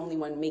 I was the only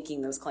one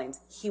making those claims.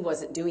 He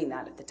wasn't doing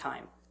that at the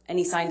time, and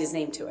he signed his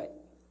name to it.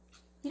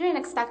 You didn't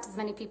expect as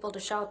many people to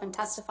show up and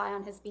testify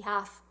on his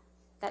behalf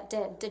that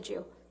did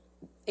you?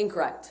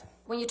 Incorrect.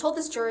 When you told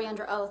this jury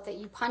under oath that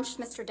you punched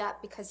Mr. Depp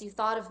because you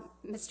thought of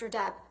Mr.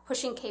 Depp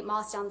pushing Kate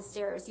Moss down the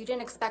stairs, you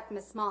didn't expect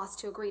Ms. Moss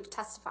to agree to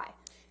testify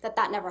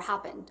that never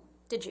happened,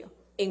 did you?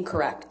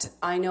 Incorrect.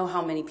 I know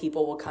how many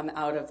people will come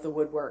out of the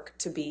woodwork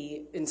to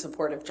be in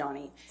support of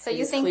Johnny. So It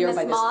you is think clear Ms.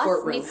 by this Moss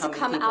courtroom needs how to many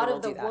come people out will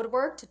of the do that.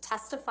 woodwork to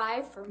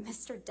testify for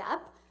Mr.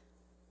 Depp?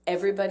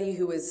 Everybody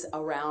who was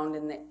around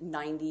in the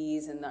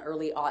 90s and the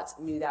early aughts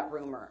knew that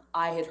rumor.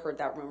 I had heard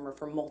that rumor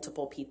from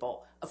multiple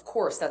people. Of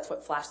course, that's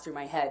what flashed through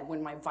my head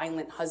when my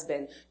violent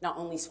husband not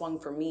only swung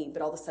for me,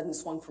 but all of a sudden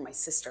swung for my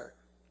sister.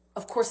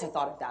 Of course I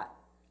thought of that.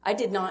 I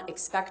did not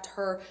expect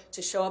her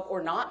to show up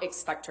or not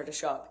expect her to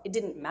show up. It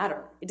didn't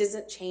matter. It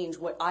doesn't change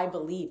what I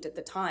believed at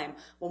the time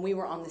when we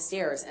were on the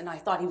stairs and I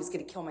thought he was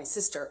going to kill my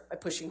sister by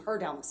pushing her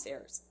down the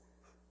stairs.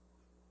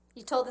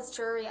 You told this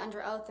jury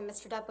under oath that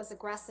Mr. Depp was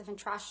aggressive and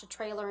trashed a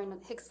trailer in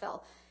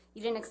Hicksville.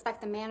 You didn't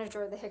expect the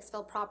manager of the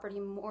Hicksville property,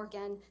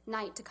 Morgan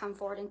Knight, to come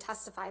forward and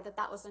testify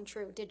that was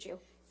untrue, did you?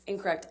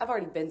 Incorrect. I've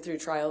already been through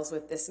trials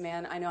with this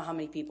man. I know how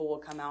many people will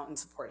come out in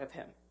support of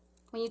him.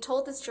 When you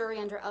told this jury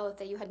under oath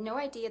that you had no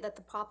idea that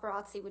the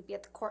paparazzi would be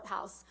at the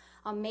courthouse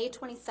on May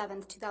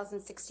 27th,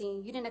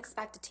 2016, you didn't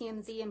expect a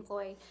TMZ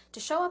employee to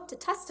show up to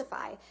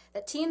testify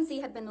that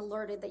TMZ had been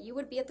alerted that you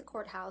would be at the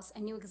courthouse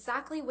and knew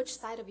exactly which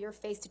side of your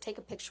face to take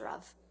a picture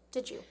of,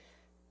 did you?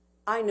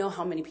 I know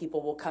how many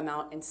people will come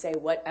out and say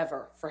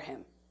whatever for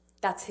him.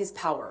 That's his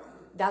power.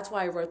 That's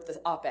why I wrote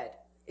the op-ed.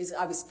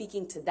 I was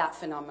speaking to that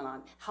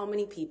phenomenon. How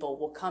many people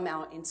will come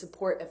out in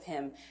support of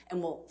him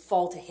and will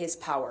fall to his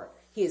power?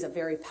 He is a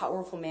very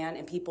powerful man,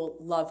 and people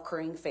love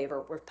currying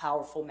favor with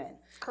powerful men.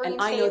 Currying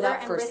and I know favor that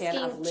and firsthand.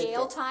 I've risking lived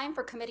jail it. time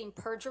for committing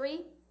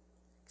perjury?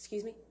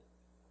 Excuse me?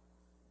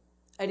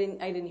 I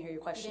didn't hear your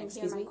question. You didn't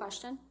Excuse hear me? my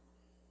question?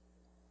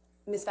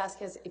 Ms.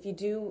 Vasquez, if you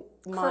do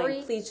Curry-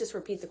 mind, please just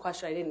repeat the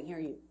question. I didn't hear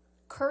you.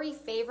 Curry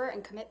favor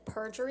and commit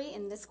perjury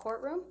in this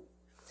courtroom?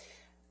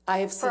 I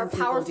have For seen a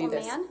people powerful do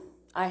this. man?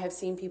 I have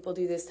seen people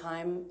do this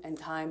time and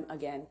time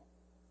again.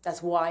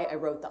 That's why I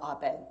wrote the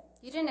op-ed.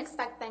 You didn't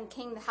expect Ben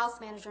King, the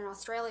house manager in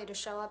Australia, to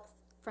show up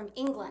from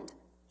England.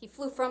 He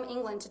flew from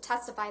England to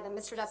testify that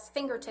Mr. Depp's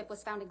fingertip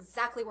was found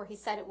exactly where he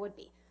said it would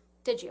be.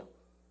 Did you?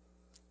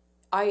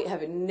 I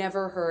have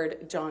never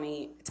heard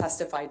Johnny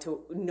testify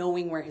to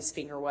knowing where his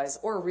finger was,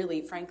 or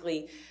really,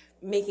 frankly,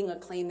 making a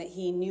claim that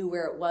he knew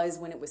where it was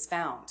when it was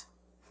found.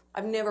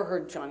 I've never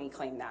heard Johnny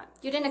claim that.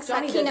 You didn't expect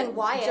Johnny Keenan doesn't-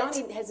 Wyatt.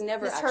 Johnny has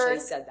never Ms. actually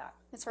Heard. said that.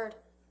 Ms. Heard.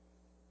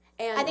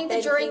 And I think the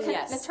Ben jury King, can,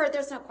 yes. Ms. Heard,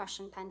 there's no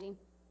question pending.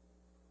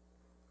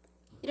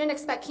 You didn't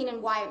expect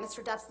Keenan Wyatt,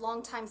 Mr. Depp's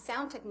longtime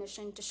sound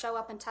technician, to show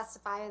up and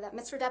testify that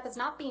Mr. Depp is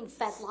not being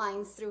fed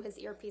lines through his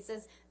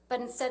earpieces, but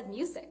instead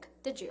music,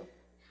 did you?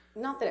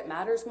 Not that it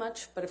matters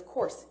much, but of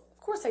course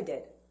I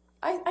did.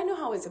 I know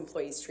how his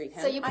employees treat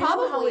him. So you I know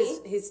how probably-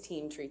 his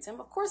team treats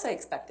him. Of course I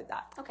expected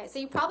that. Okay, so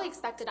you probably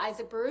expected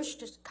Isaac Baruch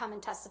to come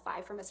and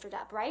testify for Mr.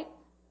 Depp, right?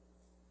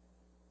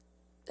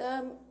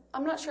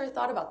 I'm not sure I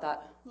thought about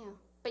that. Yeah,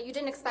 but you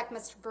didn't expect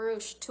Mr.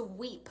 Baruch to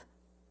weep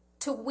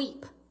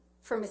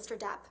for Mr.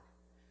 Depp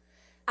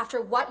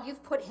after what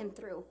you've put him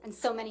through and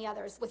so many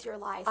others with your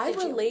lies. I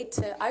did you? relate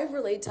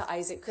to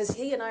Isaac because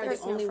he and I are There's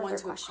the no only further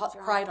ones who questions,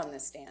 Your cried Honor. on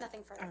this stand.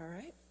 Nothing further. All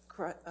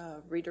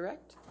right.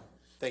 Redirect.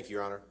 Thank you,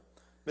 Your Honor.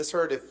 Ms.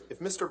 Heard, if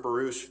Mr.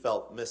 Baruch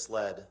felt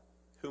misled,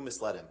 who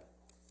misled him?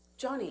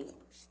 Johnny,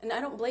 and I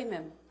don't blame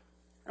him.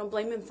 I don't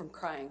blame him from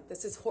crying.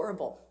 This is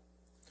horrible.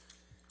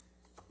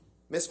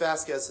 Ms.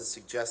 Vasquez has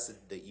suggested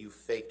that you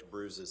faked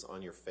bruises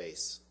on your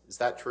face. Is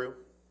that true?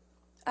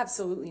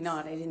 Absolutely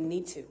not. I didn't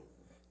need to.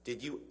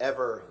 Did you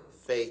ever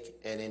fake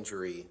an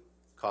injury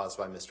caused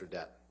by Mr.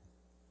 Depp?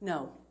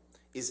 No.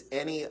 Is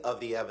any of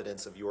the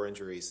evidence of your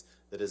injuries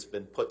that has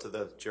been put to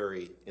the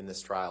jury in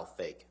this trial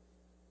fake?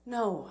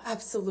 No,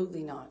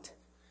 absolutely not.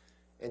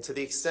 And to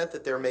the extent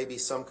that there may be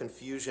some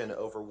confusion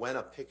over when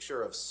a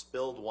picture of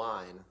spilled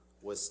wine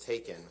was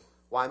taken,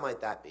 why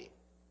might that be?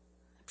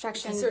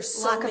 Objection. Because there's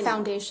so Lack of many-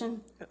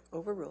 foundation.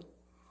 Overruled.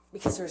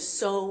 Because there's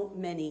so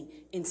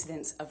many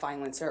incidents of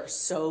violence.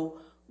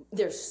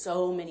 There's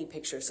so many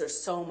pictures. There's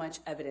so much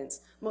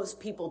evidence. Most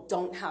people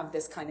don't have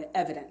this kind of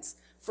evidence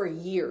for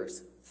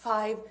years,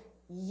 5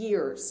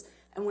 years.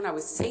 And when I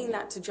was saying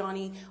that to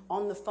Johnny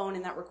on the phone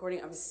in that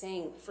recording, I was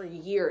saying for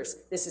years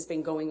this has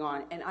been going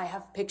on. And I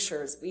have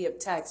pictures, we have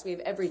texts, we have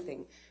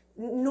everything.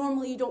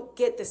 Normally you don't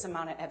get this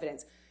amount of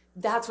evidence.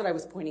 That's what I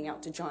was pointing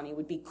out to Johnny. It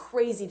would be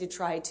crazy to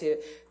try to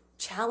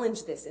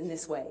challenge this in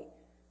this way.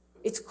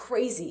 It's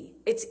crazy.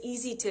 It's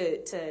easy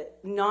to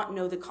not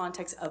know the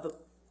context of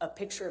a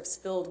picture of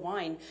spilled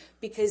wine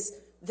because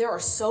there are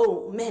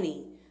so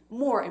many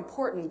more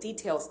important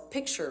details,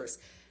 pictures,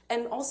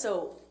 and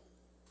also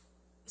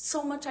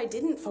so much I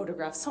didn't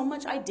photograph, so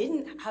much I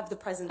didn't have the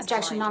presence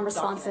Objection, of mind to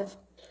non-responsive.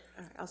 document.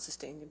 All right, I'll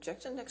sustain the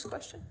objection. Next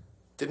question.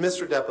 Did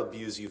Mr. Depp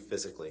abuse you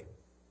physically?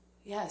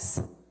 Yes,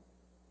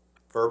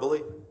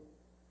 Verbally?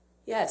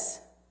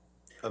 yes,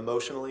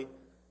 Emotionally?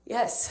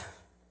 yes,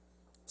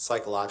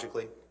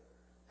 Psychologically?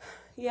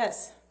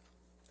 yes.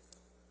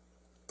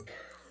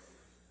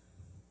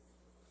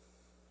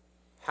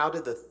 How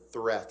did the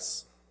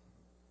threats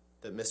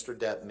that Mr.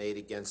 Depp made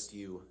against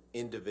you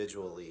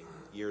individually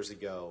years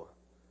ago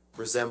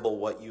resemble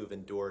what you have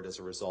endured as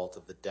a result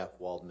of the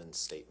Depp-Waldman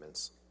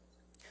statements?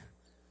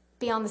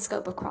 Beyond the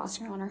scope of cross,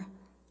 Your Honor.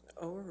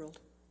 Overruled.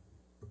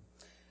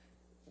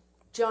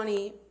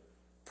 Johnny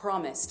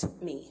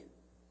promised me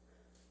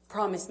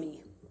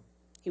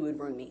he would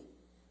ruin me,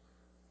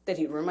 that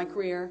he'd ruin my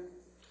career,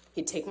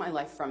 he'd take my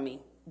life from me.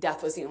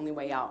 Death was the only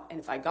way out, and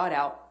if I got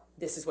out,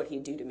 this is what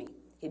he'd do to me.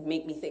 He'd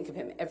make me think of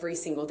him every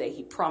single day.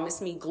 He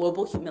promised me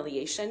global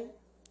humiliation.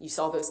 You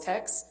saw those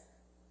texts.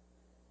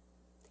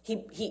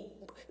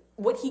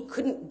 What he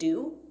couldn't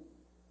do,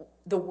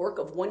 the work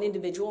of one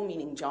individual,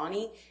 meaning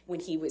Johnny, when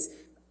he was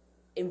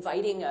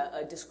inviting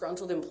a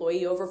disgruntled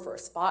employee over for a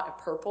spot of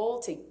purple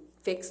to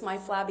fix my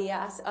flabby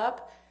ass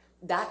up,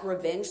 that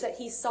revenge that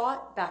he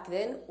sought back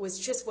then was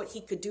just what he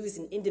could do as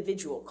an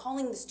individual,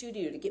 calling the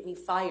studio to get me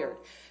fired,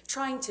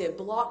 trying to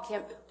block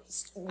him.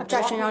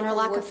 Objection, Your Honor.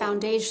 Lack of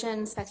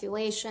foundation,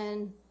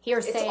 speculation,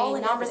 hearsay, all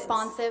in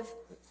non-responsive.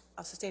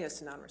 I'll sustain as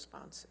to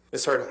non-responsive.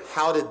 Ms. Heard,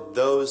 how did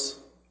those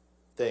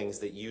things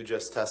that you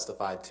just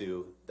testified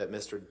to that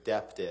Mr.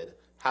 Depp did,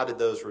 how did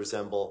those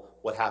resemble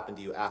what happened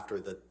to you after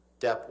the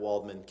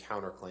Depp-Waldman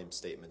counterclaim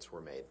statements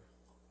were made?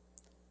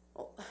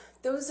 Well,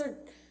 those are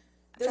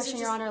Objection,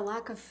 Your just- Honor.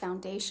 Lack of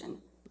foundation.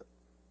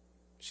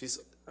 She's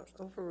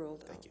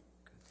Overruled. Thank you.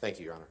 Thank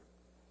you, Your Honor.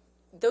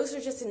 Those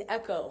are just an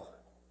echo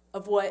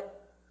of what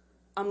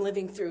I'm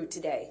living through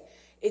today.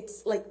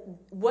 It's like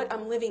what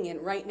I'm living in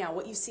right now.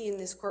 What you see in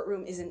this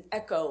courtroom is an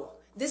echo.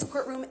 This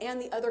courtroom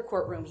and the other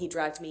courtroom he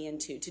dragged me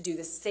into to do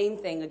the same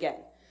thing again.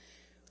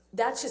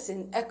 That's just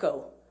an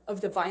echo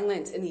of the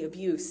violence and the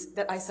abuse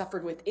that I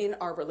suffered within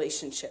our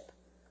relationship.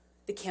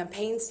 The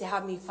campaigns to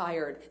have me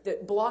fired, the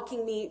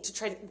blocking me to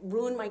try to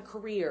ruin my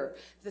career,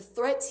 the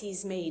threats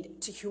he's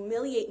made to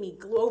humiliate me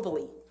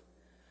globally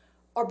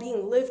are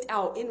being lived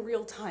out in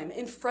real time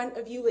in front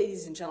of you,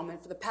 ladies and gentlemen,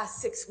 for the past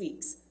 6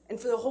 weeks and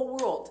for the whole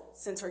world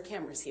since our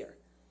camera's here.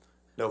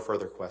 No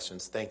further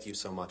questions. Thank you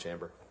so much,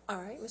 Amber. All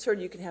right, Ms. Heard,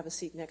 you can have a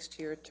seat next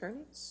to your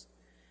attorneys.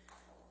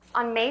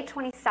 On May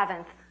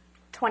 27th,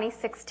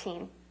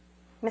 2016,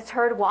 Ms.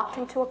 Heard walked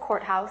into a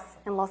courthouse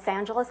in Los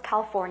Angeles,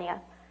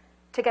 California,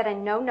 to get a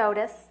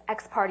no-notice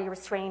ex-parte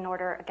restraining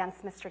order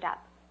against Mr. Depp,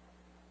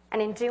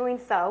 and in doing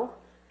so,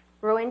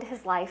 ruined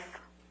his life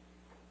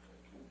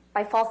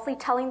by falsely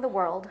telling the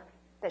world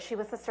that she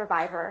was a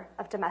survivor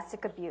of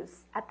domestic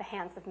abuse at the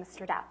hands of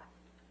Mr. Depp.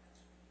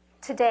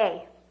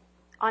 Today,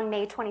 on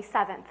May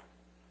 27th,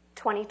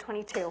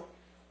 2022,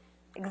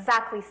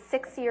 exactly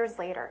 6 years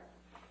later,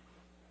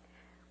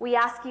 we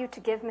ask you to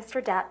give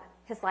Mr. Depp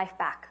his life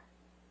back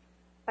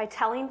by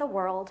telling the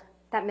world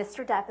that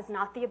Mr. Depp is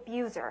not the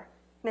abuser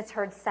Ms.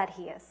 Heard said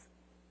he is,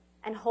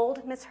 and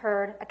hold Ms.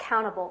 Heard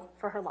accountable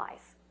for her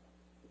lies.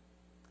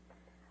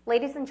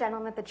 Ladies and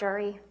gentlemen of the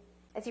jury,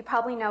 as you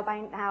probably know by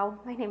now,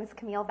 my name is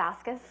Camille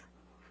Vasquez.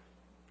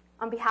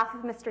 On behalf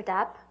of Mr.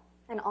 Depp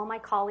and all my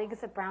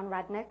colleagues at Brown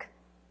Rudnick,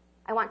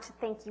 I want to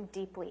thank you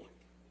deeply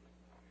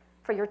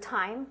for your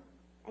time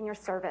and your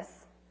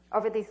service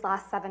over these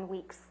last 7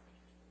 weeks.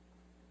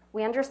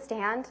 We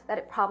understand that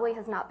it probably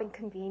has not been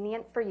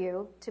convenient for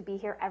you to be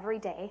here every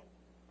day,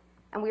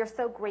 and we are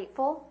so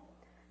grateful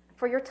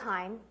for your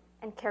time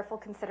and careful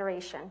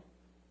consideration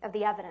of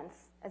the evidence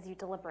as you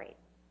deliberate.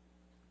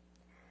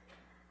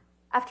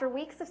 After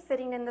weeks of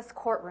sitting in this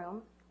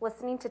courtroom,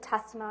 listening to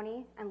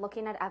testimony and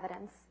looking at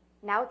evidence,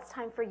 now it's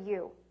time for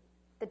you,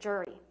 the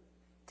jury,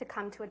 to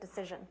come to a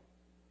decision.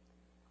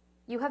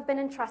 You have been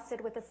entrusted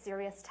with a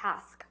serious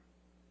task.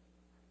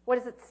 What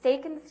is at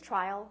stake in this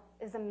trial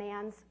is a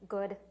man's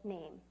good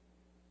name.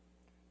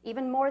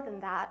 Even more than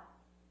that,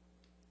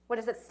 what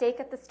is at stake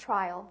at this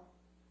trial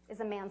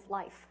is a man's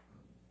life.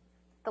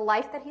 The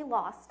life that he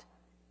lost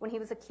when he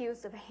was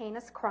accused of a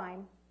heinous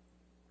crime,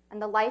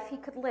 and the life he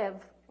could live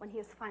when he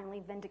is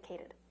finally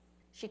vindicated.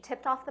 She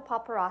tipped off the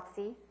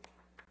paparazzi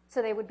so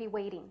they would be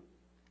waiting.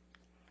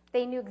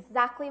 They knew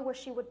exactly where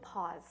she would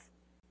pause,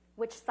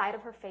 which side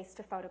of her face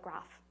to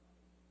photograph.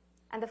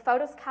 And the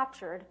photos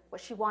captured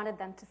what she wanted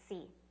them to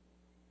see,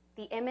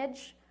 the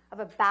image of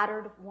a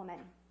battered woman.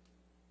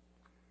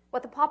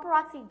 What the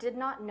paparazzi did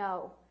not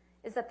know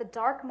is that the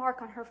dark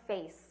mark on her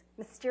face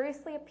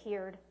mysteriously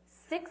appeared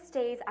 6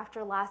 days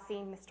after last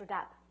seeing Mr.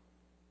 Depp.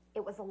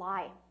 It was a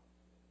lie.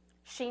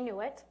 She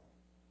knew it,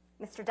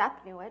 Mr.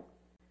 Depp knew it,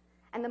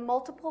 and the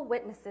multiple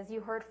witnesses you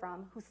heard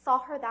from who saw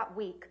her that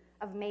week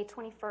of May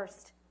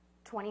 21st,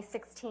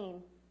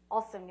 2016,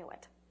 also knew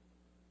it.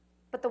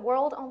 But the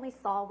world only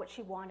saw what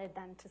she wanted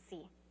them to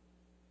see.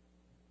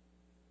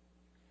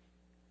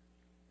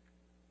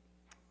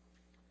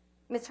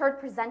 Ms. Heard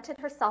presented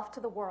herself to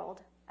the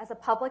world as a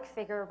public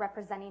figure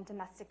representing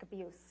domestic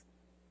abuse.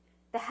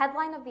 The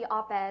headline of the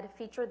op-ed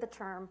featured the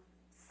term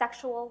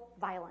sexual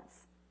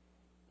violence,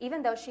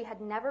 even though she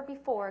had never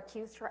before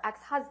accused her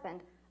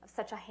ex-husband of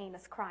such a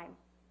heinous crime.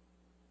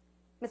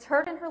 Ms.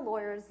 Heard and her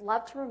lawyers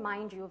love to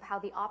remind you of how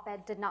the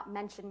op-ed did not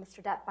mention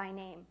Mr. Depp by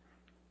name.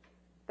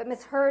 But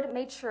Ms. Heard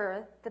made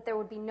sure that there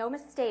would be no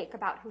mistake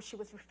about who she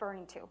was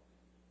referring to.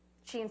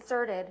 She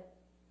inserted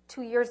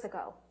 2 years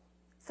ago,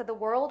 so the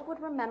world would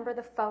remember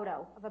the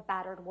photo of a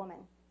battered woman,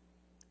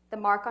 the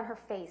mark on her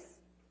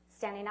face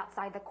standing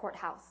outside the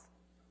courthouse,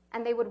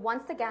 and they would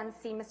once again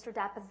see Mr.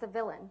 Depp as the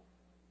villain,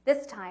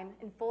 this time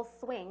in full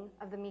swing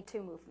of the Me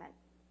Too movement.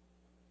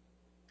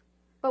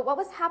 But what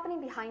was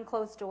happening behind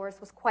closed doors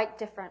was quite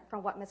different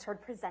from what Ms.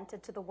 Heard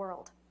presented to the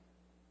world.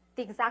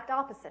 The exact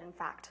opposite, in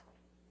fact.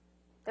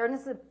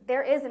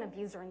 There is an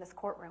abuser in this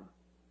courtroom,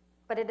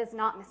 but it is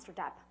not Mr.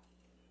 Depp.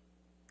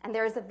 And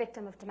there is a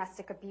victim of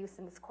domestic abuse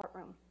in this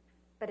courtroom,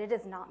 but it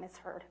is not Ms.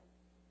 Heard.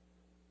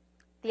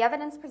 The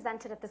evidence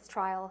presented at this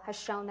trial has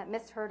shown that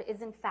Ms. Heard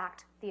is in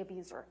fact the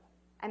abuser,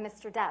 and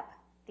Mr. Depp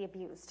the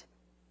abused.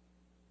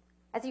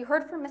 As you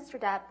heard from Mr.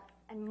 Depp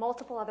and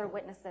multiple other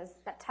witnesses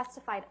that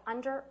testified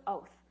under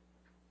oath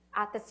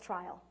at this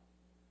trial,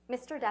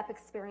 Mr. Depp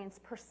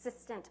experienced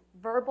persistent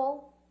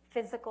verbal,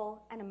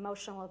 physical, and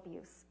emotional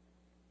abuse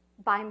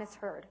by Ms.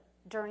 Heard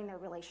during their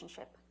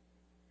relationship.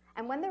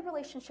 And when their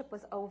relationship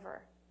was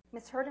over,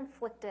 Ms. Heard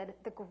inflicted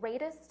the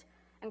greatest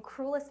and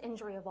cruelest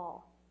injury of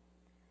all.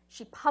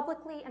 She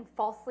publicly and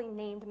falsely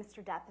named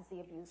Mr. Depp as the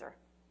abuser.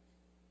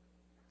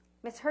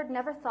 Ms. Heard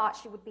never thought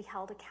she would be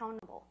held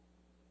accountable,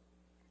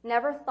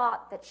 never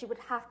thought that she would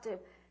have to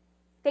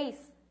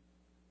face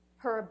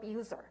her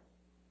abuser.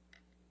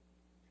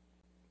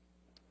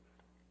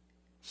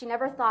 She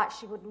never thought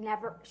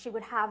she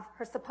would have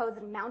her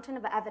supposed mountain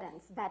of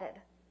evidence vetted.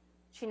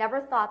 She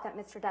never thought that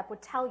Mr. Depp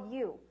would tell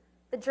you,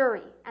 the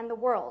jury, and the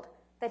world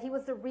that he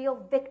was the real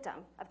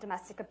victim of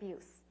domestic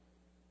abuse.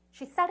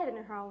 She said it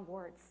in her own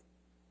words.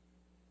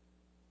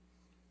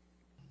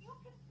 You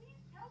can please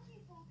tell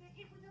people that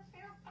it was a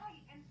fair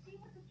fight and see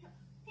what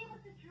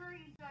the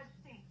jury and judge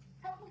think.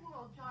 Tell the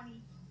world,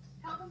 Johnny.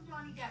 Tell them,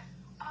 Johnny Depp.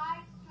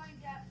 Johnny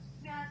Depp,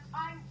 man,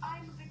 I'm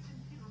a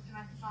victim too of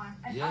domestic violence,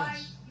 and yes.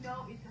 I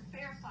know it's a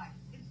fair fight.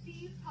 And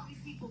see how many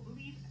people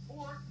believe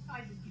or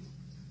side with you.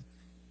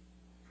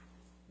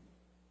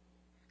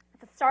 At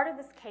the start of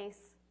this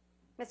case,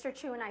 Mr.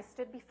 Chew and I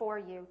stood before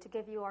you to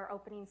give you our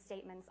opening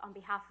statements on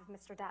behalf of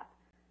Mr. Depp.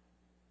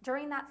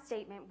 During that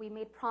statement, we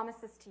made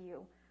promises to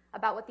you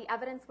about what the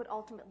evidence would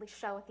ultimately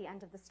show at the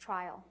end of this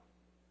trial.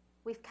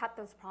 We've kept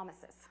those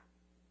promises.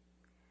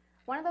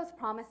 One of those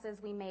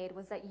promises we made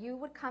was that you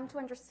would come to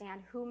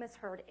understand who Ms.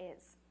 Heard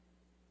is,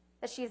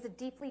 that she is a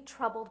deeply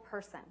troubled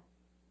person,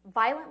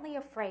 violently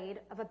afraid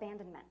of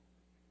abandonment,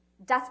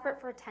 desperate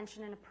for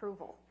attention and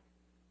approval.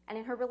 And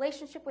in her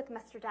relationship with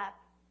Mr. Depp,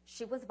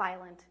 she was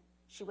violent,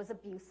 she was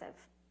abusive,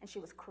 and she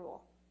was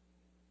cruel.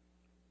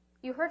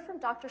 You heard from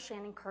Dr.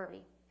 Shannon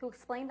Curry, who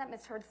explained that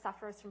Ms. Heard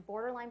suffers from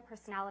borderline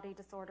personality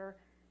disorder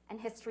and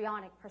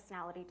histrionic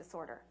personality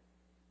disorder.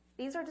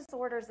 These are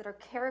disorders that are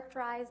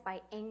characterized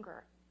by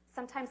anger,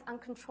 sometimes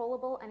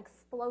uncontrollable and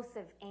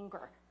explosive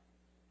anger,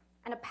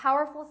 and a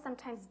powerful,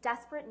 sometimes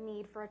desperate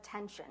need for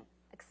attention,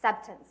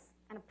 acceptance,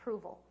 and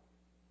approval.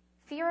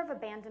 Fear of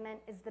abandonment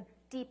is the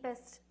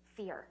deepest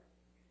fear.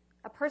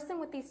 A person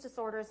with these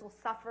disorders will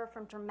suffer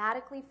from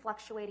dramatically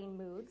fluctuating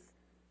moods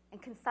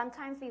and can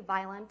sometimes be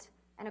violent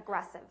and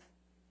aggressive.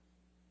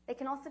 They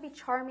can also be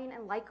charming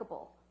and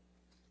likable,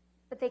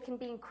 but they can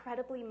be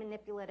incredibly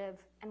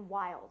manipulative and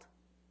wild.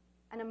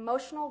 An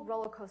emotional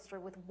roller coaster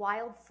with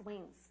wild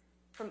swings,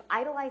 from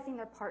idolizing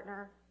their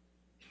partner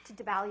to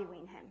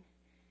devaluing him.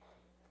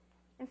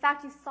 In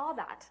fact, you saw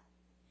that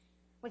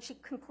when she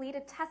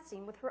completed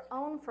testing with her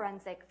own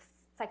forensic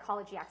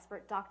psychology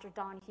expert, Dr.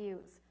 Don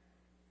Hughes.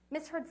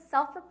 Ms. Heard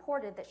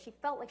self-reported that she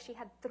felt like she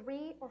had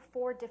 3 or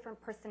 4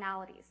 different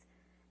personalities,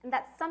 and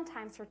that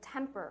sometimes her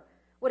temper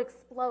would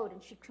explode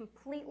and she'd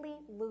completely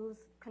lose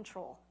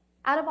control.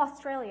 Out of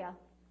Australia,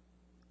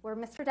 where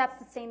Mr. Depp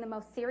sustained the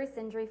most serious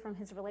injury from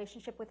his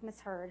relationship with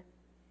Ms. Heard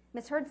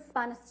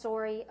spun a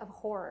story of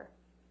horror.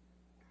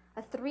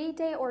 A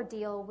 3-day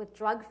ordeal with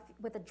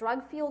a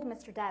drug-fueled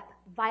Mr. Depp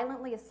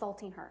violently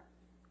assaulting her,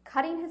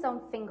 cutting his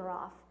own finger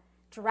off,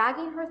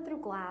 dragging her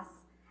through glass,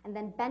 and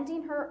then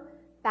bending her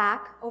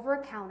back over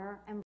a counter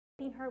and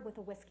raping her with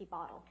a whiskey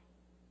bottle.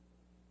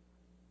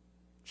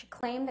 She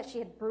claimed that she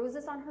had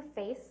bruises on her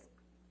face,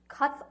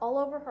 cuts all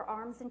over her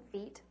arms and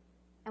feet,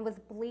 and was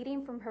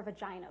bleeding from her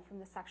vagina from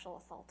the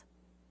sexual assault.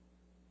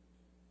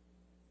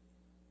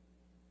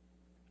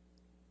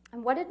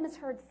 And what did Ms.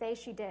 Heard say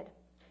she did?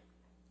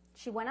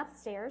 She went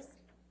upstairs,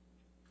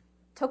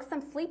 took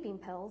some sleeping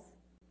pills,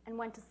 and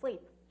went to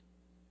sleep.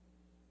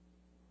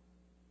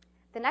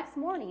 The next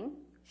morning,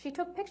 she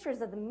took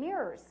pictures of the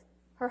mirrors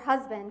her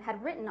husband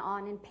had written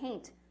on in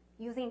paint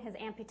using his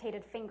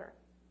amputated finger.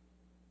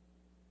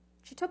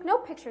 She took no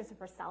pictures of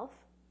herself,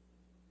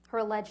 her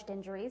alleged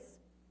injuries,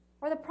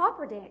 or the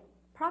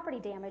property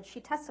damage she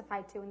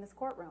testified to in this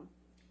courtroom.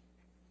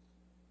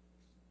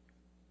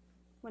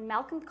 When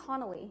Malcolm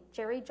Connolly,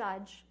 Jerry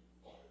Judge,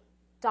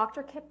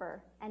 Dr.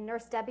 Kipper, and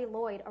Nurse Debbie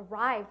Lloyd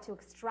arrived to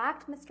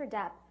extract Mr.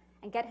 Depp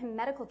and get him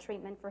medical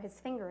treatment for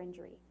his finger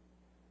injury,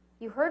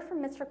 you heard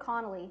from Mr.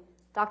 Connolly,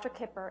 Dr.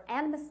 Kipper,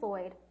 and Ms.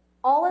 Lloyd.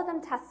 All of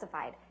them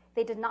testified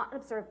they did not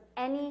observe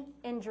any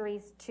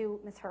injuries to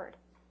Ms. Heard,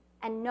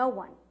 and no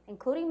one,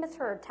 including Ms.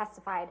 Heard,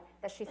 testified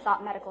that she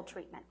sought medical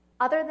treatment.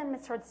 Other than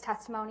Ms. Heard's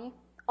testimony,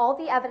 all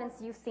the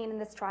evidence you've seen in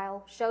this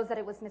trial shows that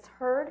it was Ms.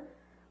 Heard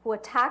who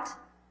attacked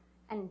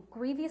and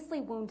grievously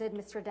wounded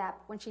Mr. Depp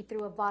when she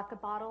threw a vodka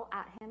bottle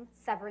at him,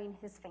 severing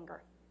his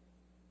finger.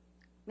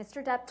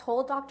 Mr. Depp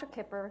told Dr.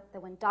 Kipper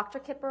that when Dr.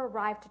 Kipper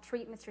arrived to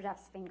treat Mr.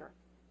 Depp's finger,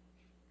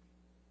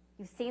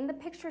 you've seen the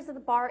pictures of the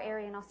bar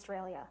area in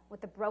Australia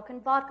with the broken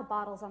vodka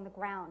bottles on the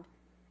ground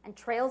and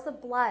trails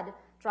of blood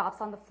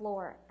drops on the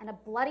floor and a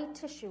bloody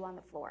tissue on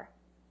the floor.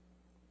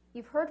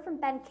 You've heard from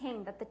Ben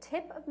King that the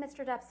tip of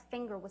Mr. Depp's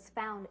finger was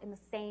found in the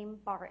same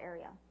bar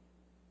area.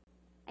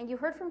 And you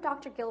heard from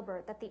Dr.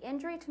 Gilbert that the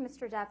injury to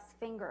Mr. Depp's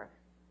finger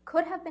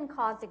could have been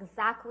caused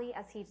exactly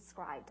as he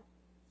described.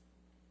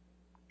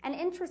 And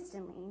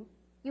interestingly,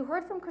 you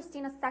heard from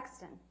Christina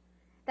Sexton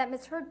that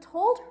Ms. Heard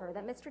told her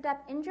that Mr. Depp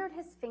injured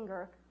his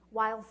finger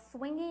while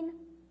swinging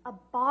a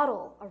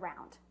bottle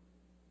around.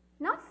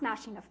 Not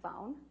smashing a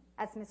phone,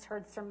 as Ms.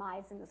 Heard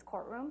surmised in this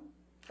courtroom,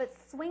 but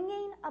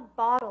swinging a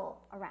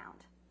bottle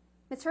around.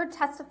 Ms. Heard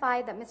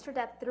testified that Mr.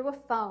 Depp threw a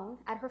phone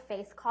at her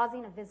face,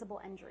 causing a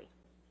visible injury.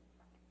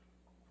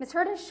 Ms.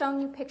 Heard has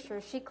shown you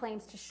pictures she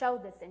claims to show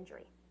this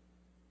injury,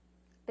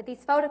 but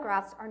these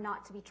photographs are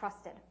not to be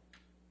trusted.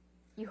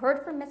 You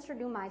heard from Mr.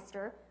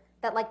 Neumeister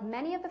that like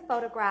many of the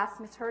photographs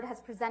Ms. Heard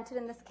has presented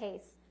in this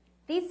case,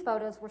 these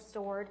photos were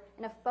stored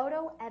in a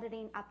photo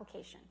editing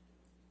application.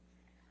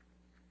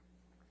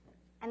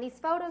 And these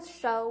photos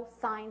show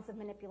signs of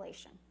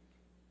manipulation.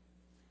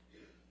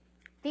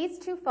 These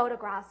 2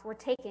 photographs were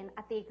taken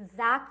at the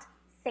exact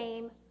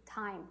same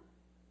time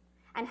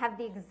and have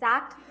the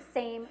exact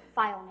same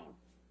file name.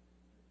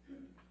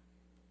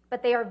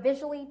 But they are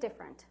visually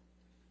different.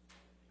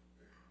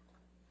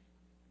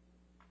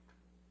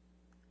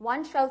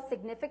 One shows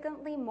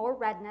significantly more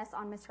redness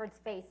on Ms. Heard's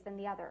face than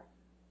the other,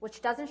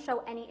 which doesn't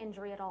show any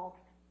injury at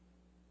all.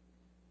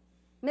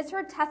 Ms.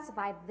 Heard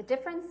testified that the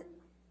difference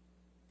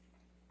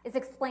is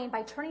explained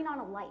by turning on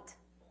a light.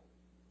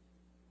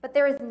 But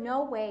there is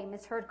no way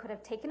Ms. Heard could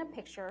have taken a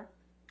picture,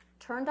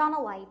 turned on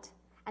a light,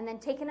 and then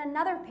taken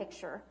another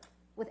picture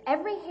with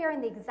every hair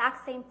in the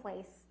exact same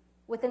place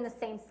within the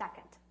same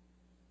second.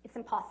 It's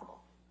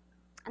impossible.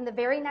 And the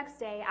very next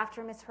day,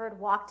 after Ms. Heard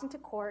walked into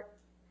court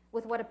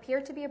with what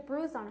appeared to be a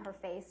bruise on her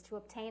face to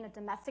obtain a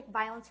domestic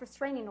violence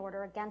restraining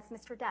order against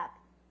Mr. Depp,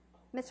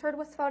 Ms. Heard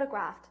was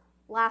photographed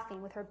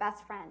laughing with her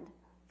best friend,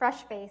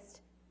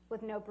 fresh-faced,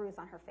 with no bruise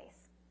on her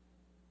face.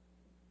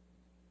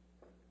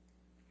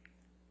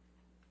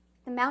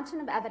 The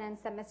mountain of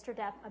evidence that Mr.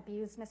 Depp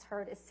abused Ms.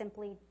 Heard is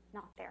simply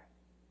not there.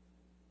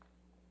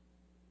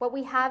 What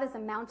we have is a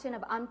mountain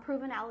of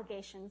unproven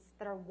allegations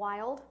that are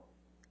wild,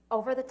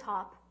 over the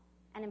top,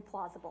 and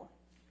implausible.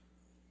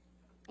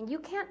 And you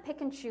can't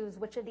pick and choose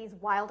which of these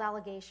wild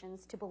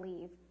allegations to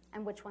believe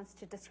and which ones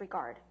to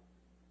disregard.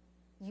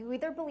 You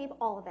either believe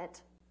all of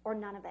it or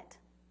none of it.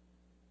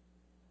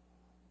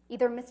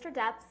 Either Mr.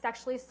 Depp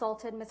sexually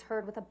assaulted Ms.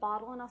 Heard with a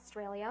bottle in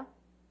Australia,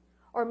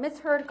 or Ms.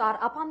 Heard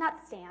got up on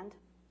that stand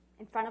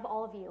in front of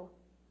all of you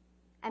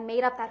and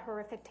made up that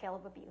horrific tale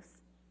of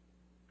abuse.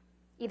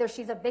 Either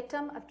she's a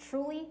victim of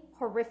truly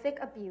horrific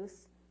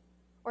abuse,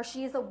 or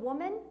she is a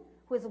woman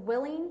who is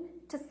willing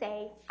to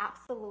say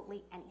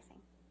absolutely anything.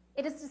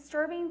 It is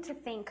disturbing to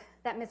think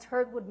that Ms.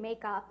 Heard would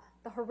make up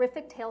the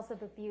horrific tales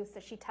of abuse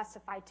that she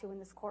testified to in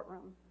this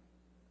courtroom.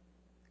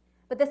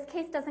 But this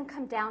case doesn't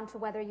come down to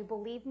whether you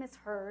believe Ms.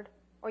 Heard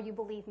or you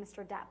believe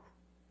Mr. Depp.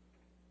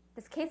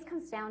 This case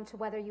comes down to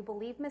whether you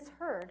believe Ms.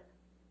 Heard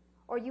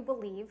or you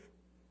believe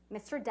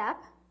Mr. Depp,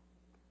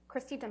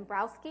 Christy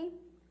Dombrowski,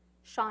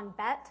 Sean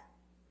Bett,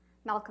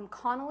 Malcolm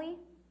Connolly,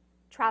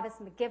 Travis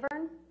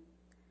McGivern,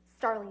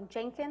 Starling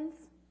Jenkins,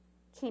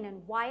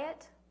 Keenan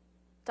Wyatt,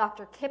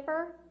 Dr.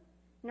 Kipper,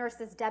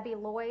 nurses Debbie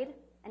Lloyd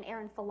and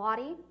Erin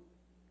Filati,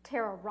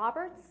 Tara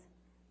Roberts,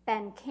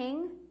 Ben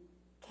King,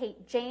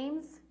 Kate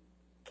James,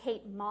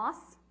 Kate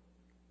Moss,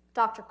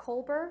 Dr.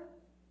 Colber,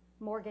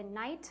 Morgan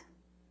Knight,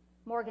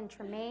 Morgan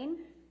Tremaine,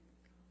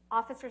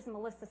 Officers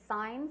Melissa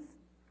Sines,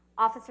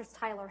 Officers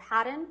Tyler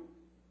Haddon,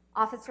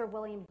 Officer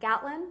William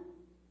Gatlin,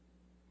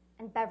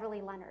 and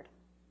Beverly Leonard.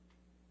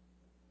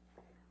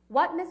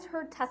 What Ms.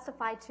 Heard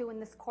testified to in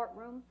this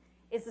courtroom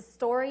is the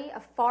story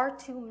of far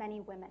too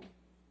many women.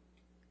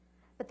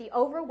 But the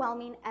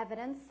overwhelming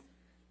evidence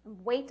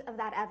and weight of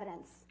that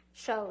evidence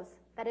shows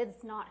that it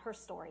is not her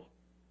story.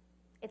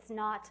 It's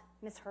not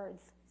Ms.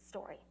 Heard's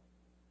story.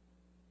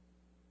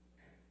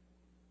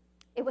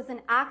 It was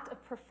an act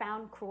of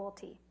profound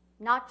cruelty,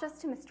 not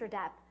just to Mr.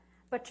 Depp,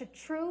 but to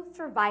true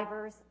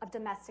survivors of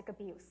domestic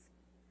abuse.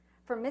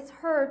 For Ms.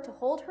 Heard to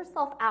hold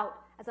herself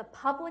out as a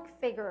public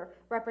figure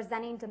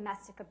representing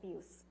domestic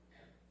abuse.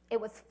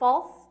 It was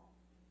false,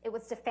 it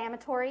was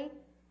defamatory,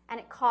 and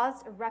it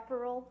caused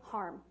irreparable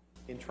harm.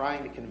 In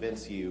trying to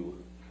convince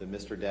you that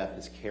Mr. Depp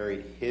has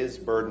carried his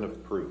burden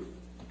of proof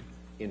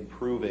in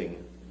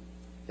proving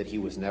that he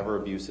was never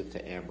abusive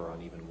to Amber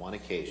on even one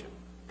occasion,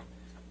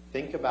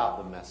 think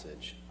about the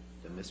message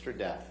that Mr.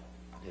 Depp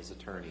and his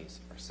attorneys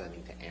are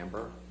sending to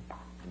Amber,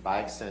 and by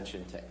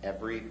extension to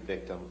every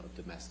victim of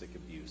domestic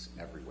abuse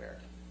everywhere.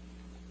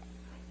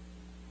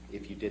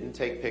 If you didn't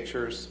take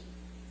pictures,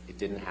 it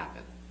didn't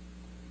happen.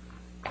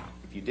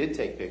 If you did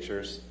take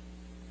pictures,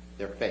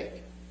 they're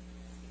fake.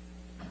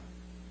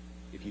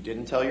 If you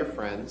didn't tell your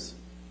friends,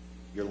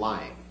 you're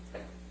lying.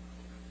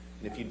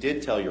 And if you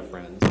did tell your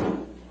friends,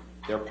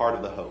 they're part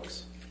of the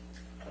hoax.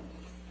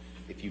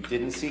 If you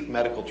didn't seek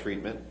medical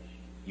treatment,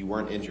 you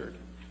weren't injured.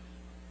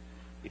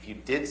 If you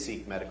did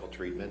seek medical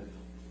treatment,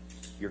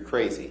 you're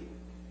crazy.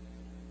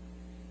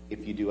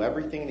 If you do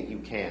everything that you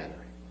can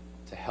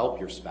to help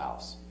your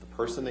spouse, the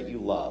person that you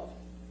love,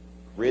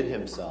 rid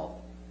himself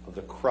of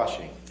the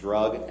crushing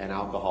drug and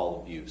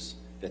alcohol abuse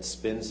that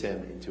spins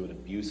him into an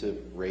abusive,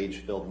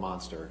 rage-filled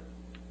monster,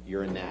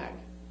 you're a nag.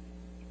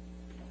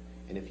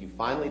 And if you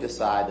finally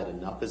decide that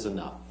enough is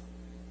enough,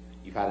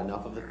 you've had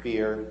enough of the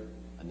fear,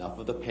 enough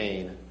of the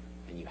pain,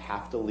 and you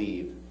have to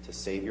leave to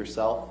save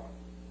yourself,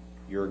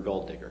 you're a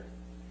gold digger.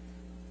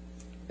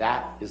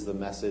 That is the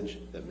message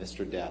that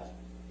Mr. Depp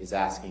is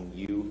asking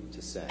you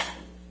to send.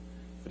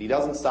 But he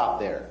doesn't stop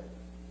there,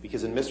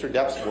 because in Mr.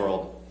 Depp's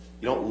world,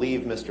 you don't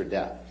leave Mr.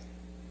 Depp.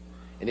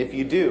 And if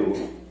you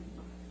do,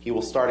 he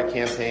will start a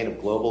campaign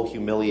of global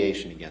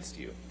humiliation against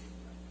you,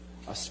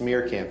 a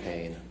smear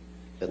campaign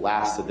that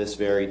lasts to this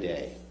very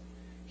day.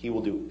 He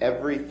will do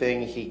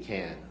everything he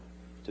can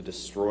to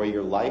destroy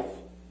your life,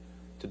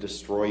 to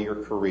destroy your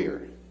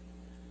career.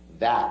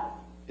 That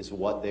is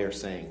what they're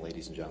saying,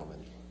 ladies and gentlemen.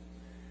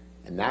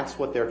 And that's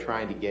what they're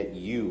trying to get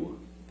you,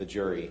 the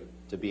jury,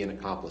 to be an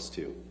accomplice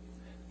to.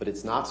 But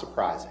it's not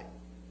surprising,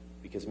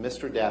 because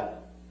Mr. Depp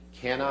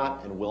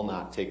cannot and will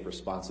not take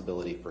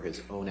responsibility for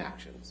his own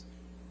actions.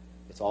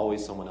 It's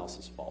always someone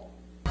else's fault.